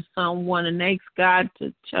praying over someone and ask God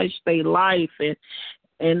to touch their life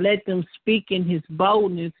and let them speak in his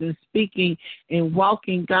boldness and speaking and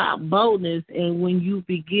walking God boldness, and when you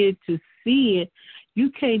begin to see it,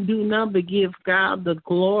 you can't do nothing but give God the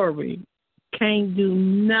glory. Can't do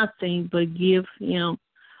nothing but give him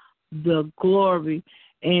the glory.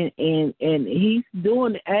 And he's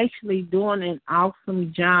doing an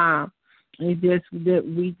awesome job. We just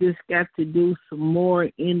got to do some more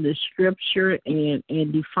in the scripture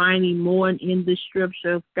and defining more in the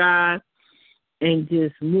scripture of God, and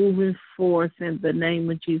just moving forth in the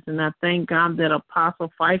name of Jesus. And I thank God that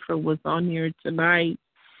Apostle Pfeiffer was on here tonight,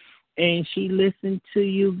 and she listened to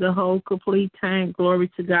you the whole complete time. Glory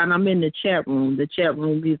to God. And I'm in the chat room. The chat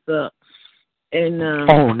room is up. And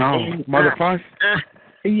Mother Pfeiffer?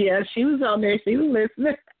 Yeah, she was on there. She was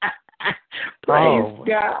listening. Praise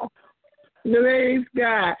God. Praise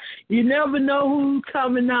God. You never know who's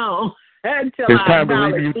coming on until it's time to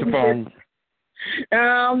remute the phone.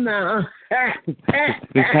 Oh, no.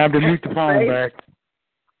 It's time to mute the phone back.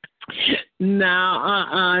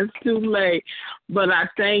 No, it's too late. But I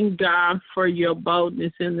thank God for your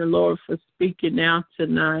boldness and the Lord for speaking out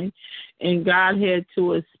tonight. And God had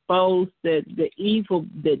to expose the evil,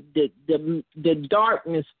 the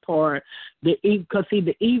darkness part, because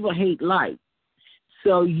the evil hate light.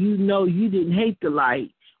 So you didn't hate the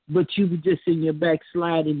light, but you were just in your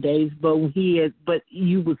backsliding days. But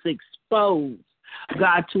you was exposed.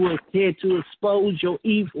 God had to expose your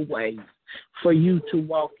evil ways for you to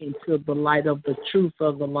walk into the light of the truth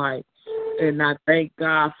of the light. And I thank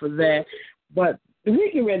God for that. But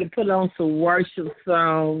we get ready to put on some worship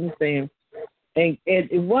songs, and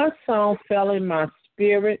one song fell in my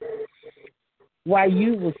spirit while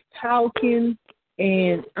you was talking,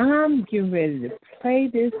 and I'm getting ready to play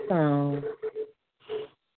this song.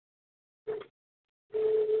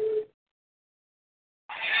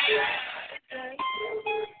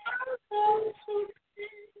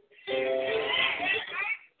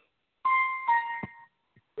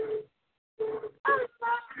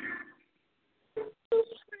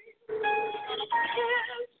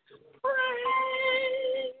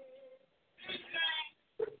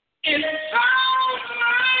 It's all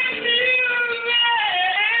my music.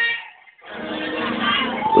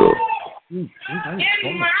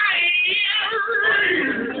 in my ear.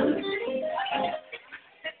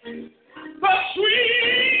 The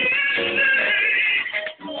sweet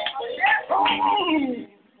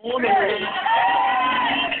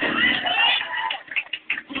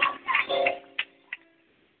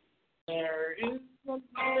there is a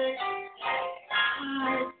place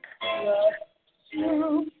I love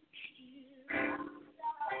to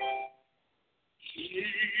hear.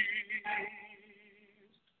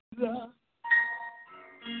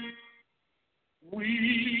 Will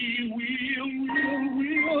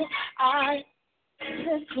I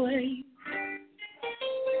proclaim?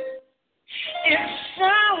 It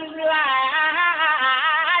sounds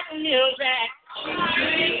like music.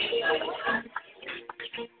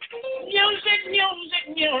 Music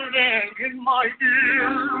in my ear.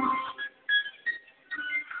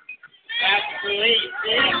 That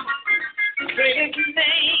places great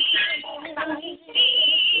name.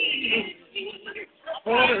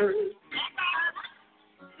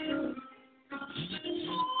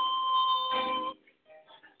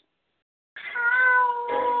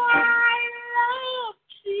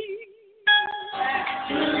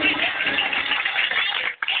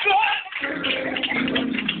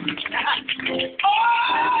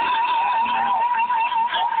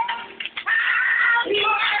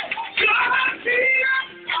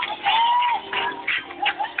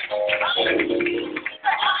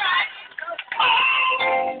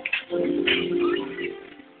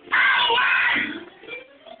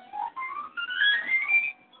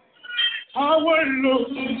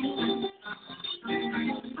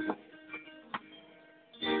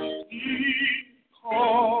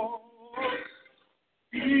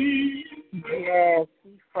 Yes,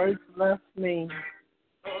 he first left me.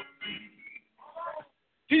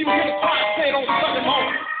 He was in the car saying on Sunday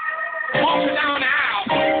morning, walking down the aisle.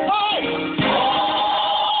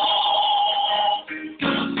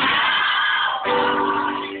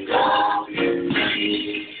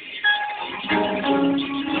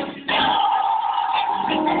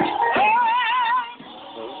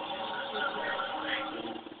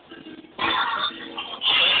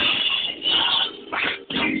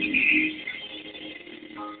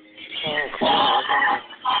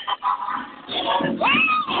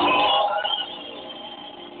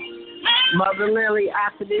 Mother Lily,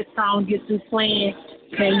 after this song gets through playing,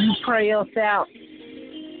 can you pray us out?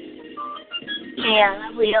 Yeah,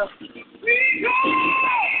 I will.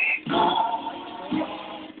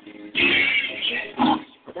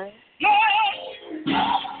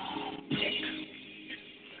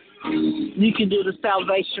 You can do the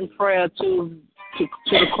salvation prayer to the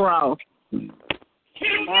cross.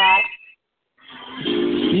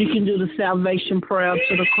 You can do the salvation prayer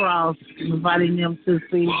to the cross, inviting them to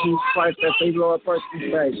see Jesus Christ as their Lord, personal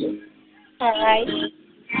Savior. All right.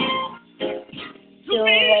 So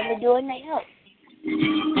let me do it now.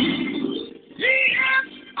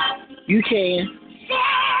 You can.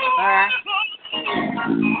 All right.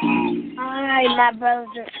 All right, my brothers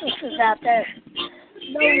and sisters out there.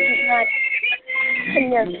 Those who's not in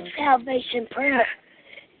the salvation prayer,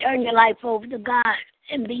 turn your life over to God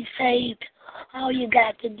and be saved. All you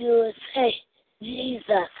got to do is say,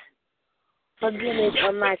 Jesus, forgive me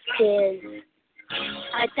for my sins.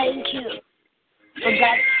 I thank you for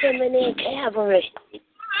God sending in Calvary.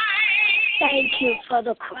 Thank you for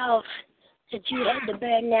the cross that you had to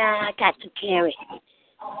bear, now I got to carry.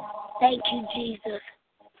 Thank you, Jesus,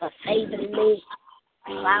 for saving me.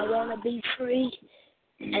 I want to be free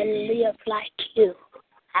and live like you.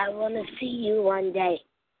 I want to see you one day.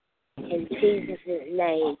 In Jesus'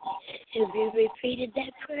 name. If you repeated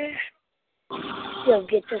that prayer, you'll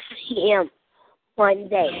get to see him one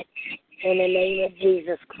day. In the name of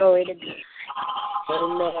Jesus, glory to God.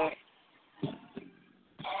 Amen.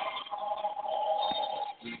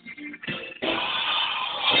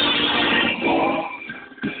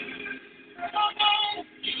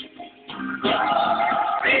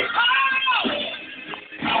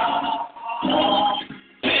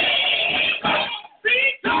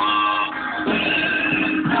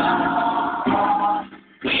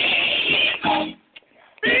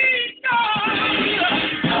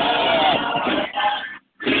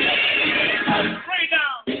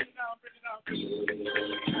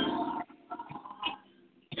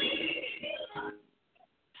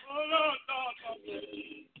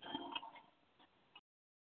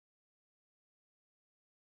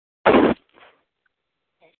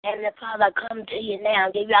 Heavenly Father, I come to you now,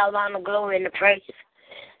 give you all honor, glory, and the praise.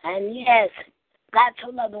 And yes, God so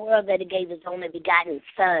loved the world that he gave his only begotten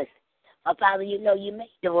Son. Oh, Father, you know you made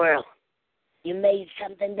the world. You made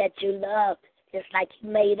something that you loved, just like you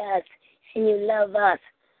made us, and you love us.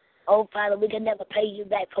 Oh, Father, we can never pay you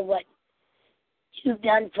back for what you've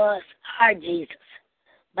done for us, our Jesus.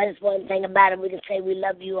 But it's one thing about it, we can say we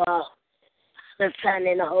love you all, the Son,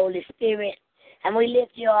 and the Holy Spirit, and we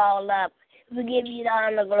lift you all up. We give you the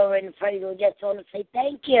honor, glory, and praise. We just want to say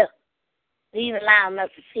thank you for even allowing us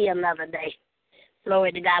to see another day.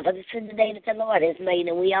 Glory to God, for this is the day that the Lord has made,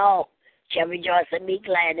 and we all shall rejoice and be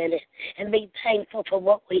glad in it, and be thankful for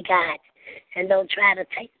what we got, and don't try to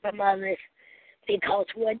take from others, because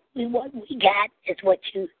what we got is what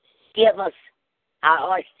you give us, our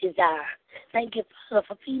heart's desire. Thank you, Father,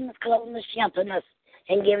 for feeding us, clothing us, sheltering us,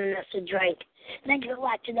 and giving us a drink. Thank you for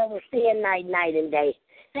watching over us day and night and day.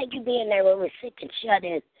 Thank you for being there when we're sick and shut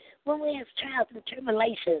in, when we have trials and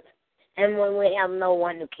tribulations, and when we have no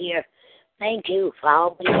one to care. Thank you for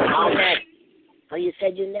all you do. For you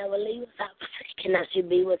said you never leave us out forsaking us. You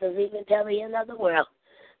be with us even till the end of the world.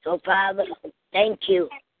 So, Father, thank you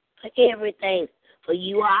for everything, for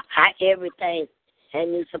you are our everything,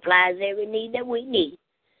 and you supplies every need that we need.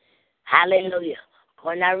 Hallelujah.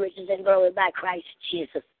 According to our riches and glory by Christ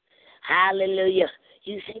Jesus. Hallelujah.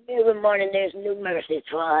 You say every morning there's new mercies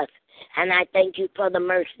for us, and I thank you for the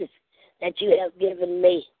mercies that you have given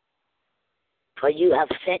me, for you have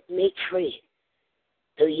set me free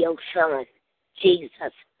through your Son,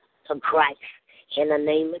 Jesus, the Christ, in the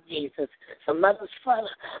name of Jesus. So Mother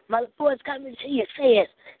Ford's coming to you saying,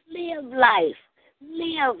 live life,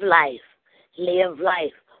 live life, live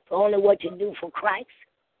life. For only what you do for Christ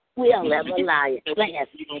will never lie. Bless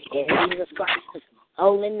in Jesus Christ's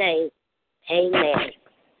holy name. Amen.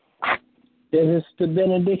 This is the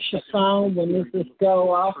benediction song. When this is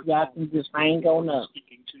go off, y'all can just hang on up.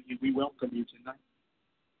 Speaking to you, we welcome you tonight.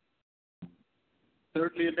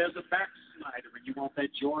 Thirdly, if there's a backslider and you want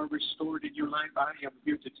that joy restored in your life, I am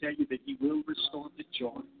here to tell you that He will restore the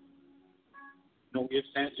joy. No ifs,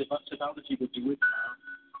 ands, or buts about it. He will do it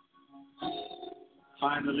now.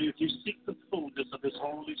 Finally, if you seek the fullness of His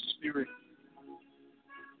Holy Spirit,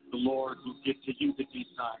 the Lord will give to you the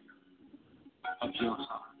desire of your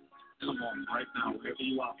heart. Come on, right now, wherever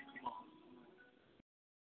you are,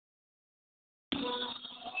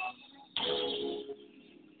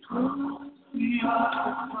 come on. We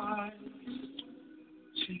are crying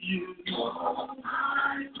to you, oh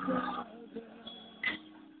my brother,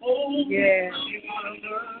 oh yeah.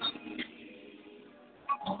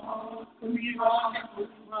 oh, we are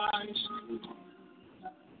crying to you,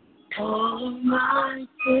 oh my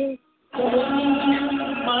sister,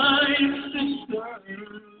 my sister.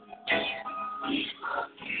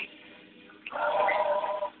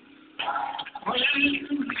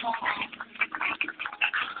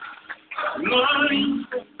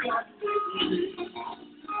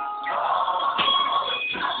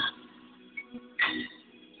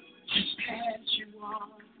 Just as you are.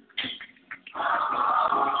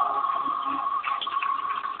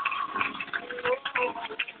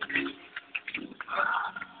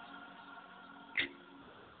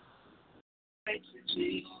 Thank you,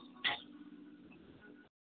 Jesus.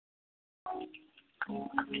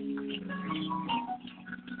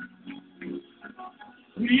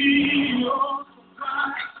 We are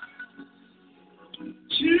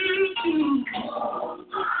to you.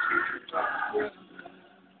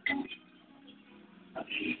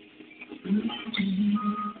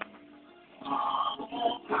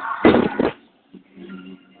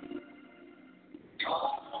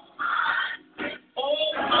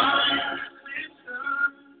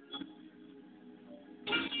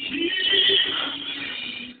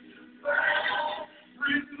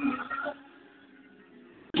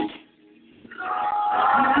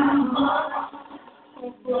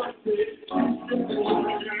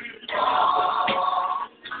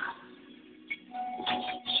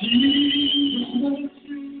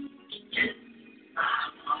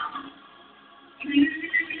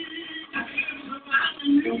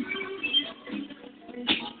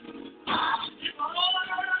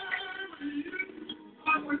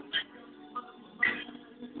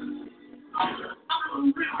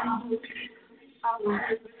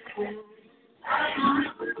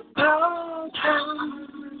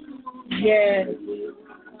 Yes.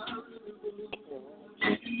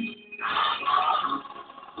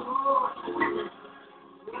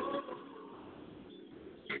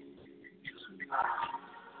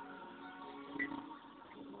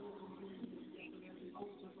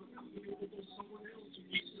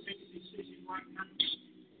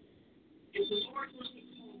 If the Lord was to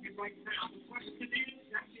call you right now, the question is,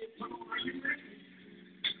 come on, are you ready?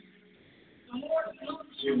 The Lord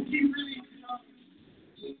loves you. He really loves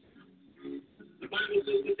you. The Bible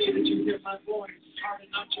says the day that you hear my voice, harden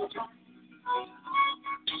not your heart.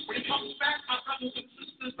 When He comes back, my brothers and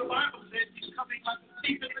sisters, the Bible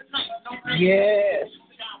Yes.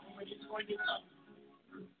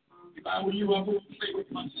 If I were you, I wouldn't play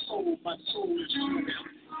with my soul. My soul is true.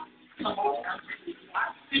 Come on, I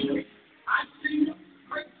see it. I see it.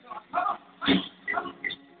 Praise God. Come on.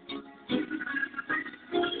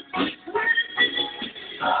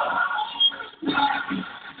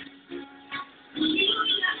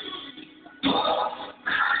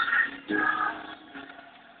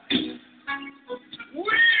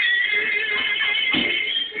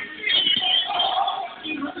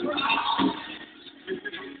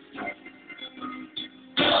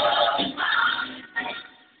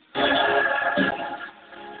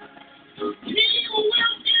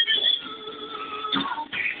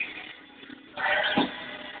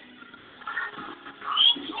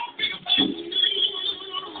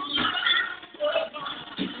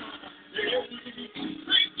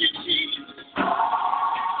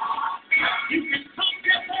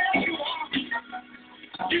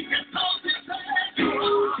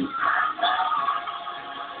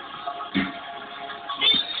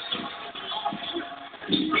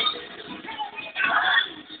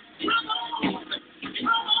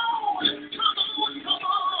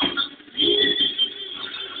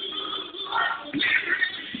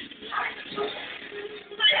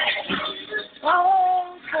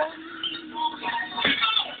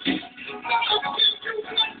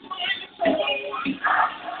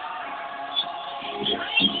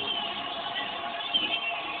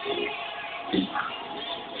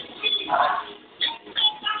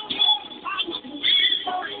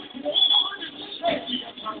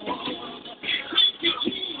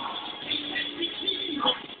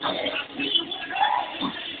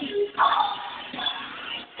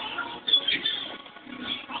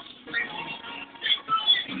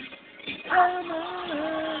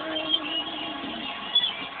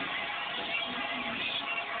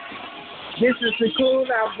 This is the Cool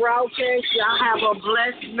Out broadcast. Y'all have a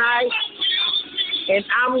blessed night. And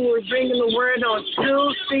I will be bringing the word on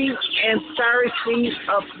Tuesday and Thursday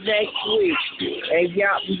of next week. And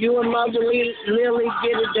y'all, you and Mother Lily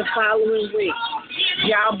get it the following week.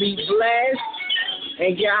 Y'all be blessed.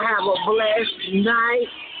 And y'all have a blessed night.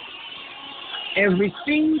 And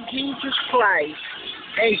receive Jesus Christ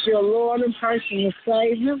as your Lord and personal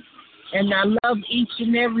Savior. And I love each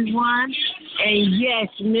and every one. And yes,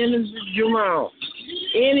 Minister Jerome,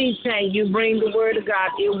 anytime you bring the word of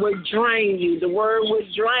God, it will drain you. The word will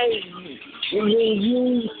drain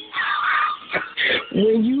you.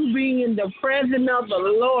 When you be in the presence of the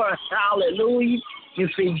Lord, hallelujah,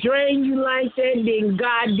 if it drains you like that, then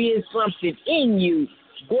God did something in you.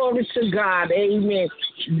 Glory to God, amen.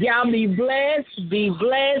 Y'all be blessed, be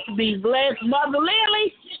blessed, be blessed. Mother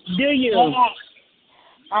Lily, do you? Yes.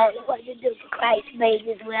 I don't know what to do for Christ made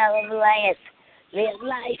this well of last. Live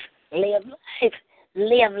life, live life,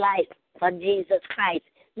 live life for Jesus Christ.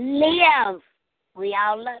 Live. We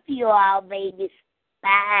all love you all, babies.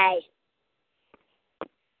 Bye.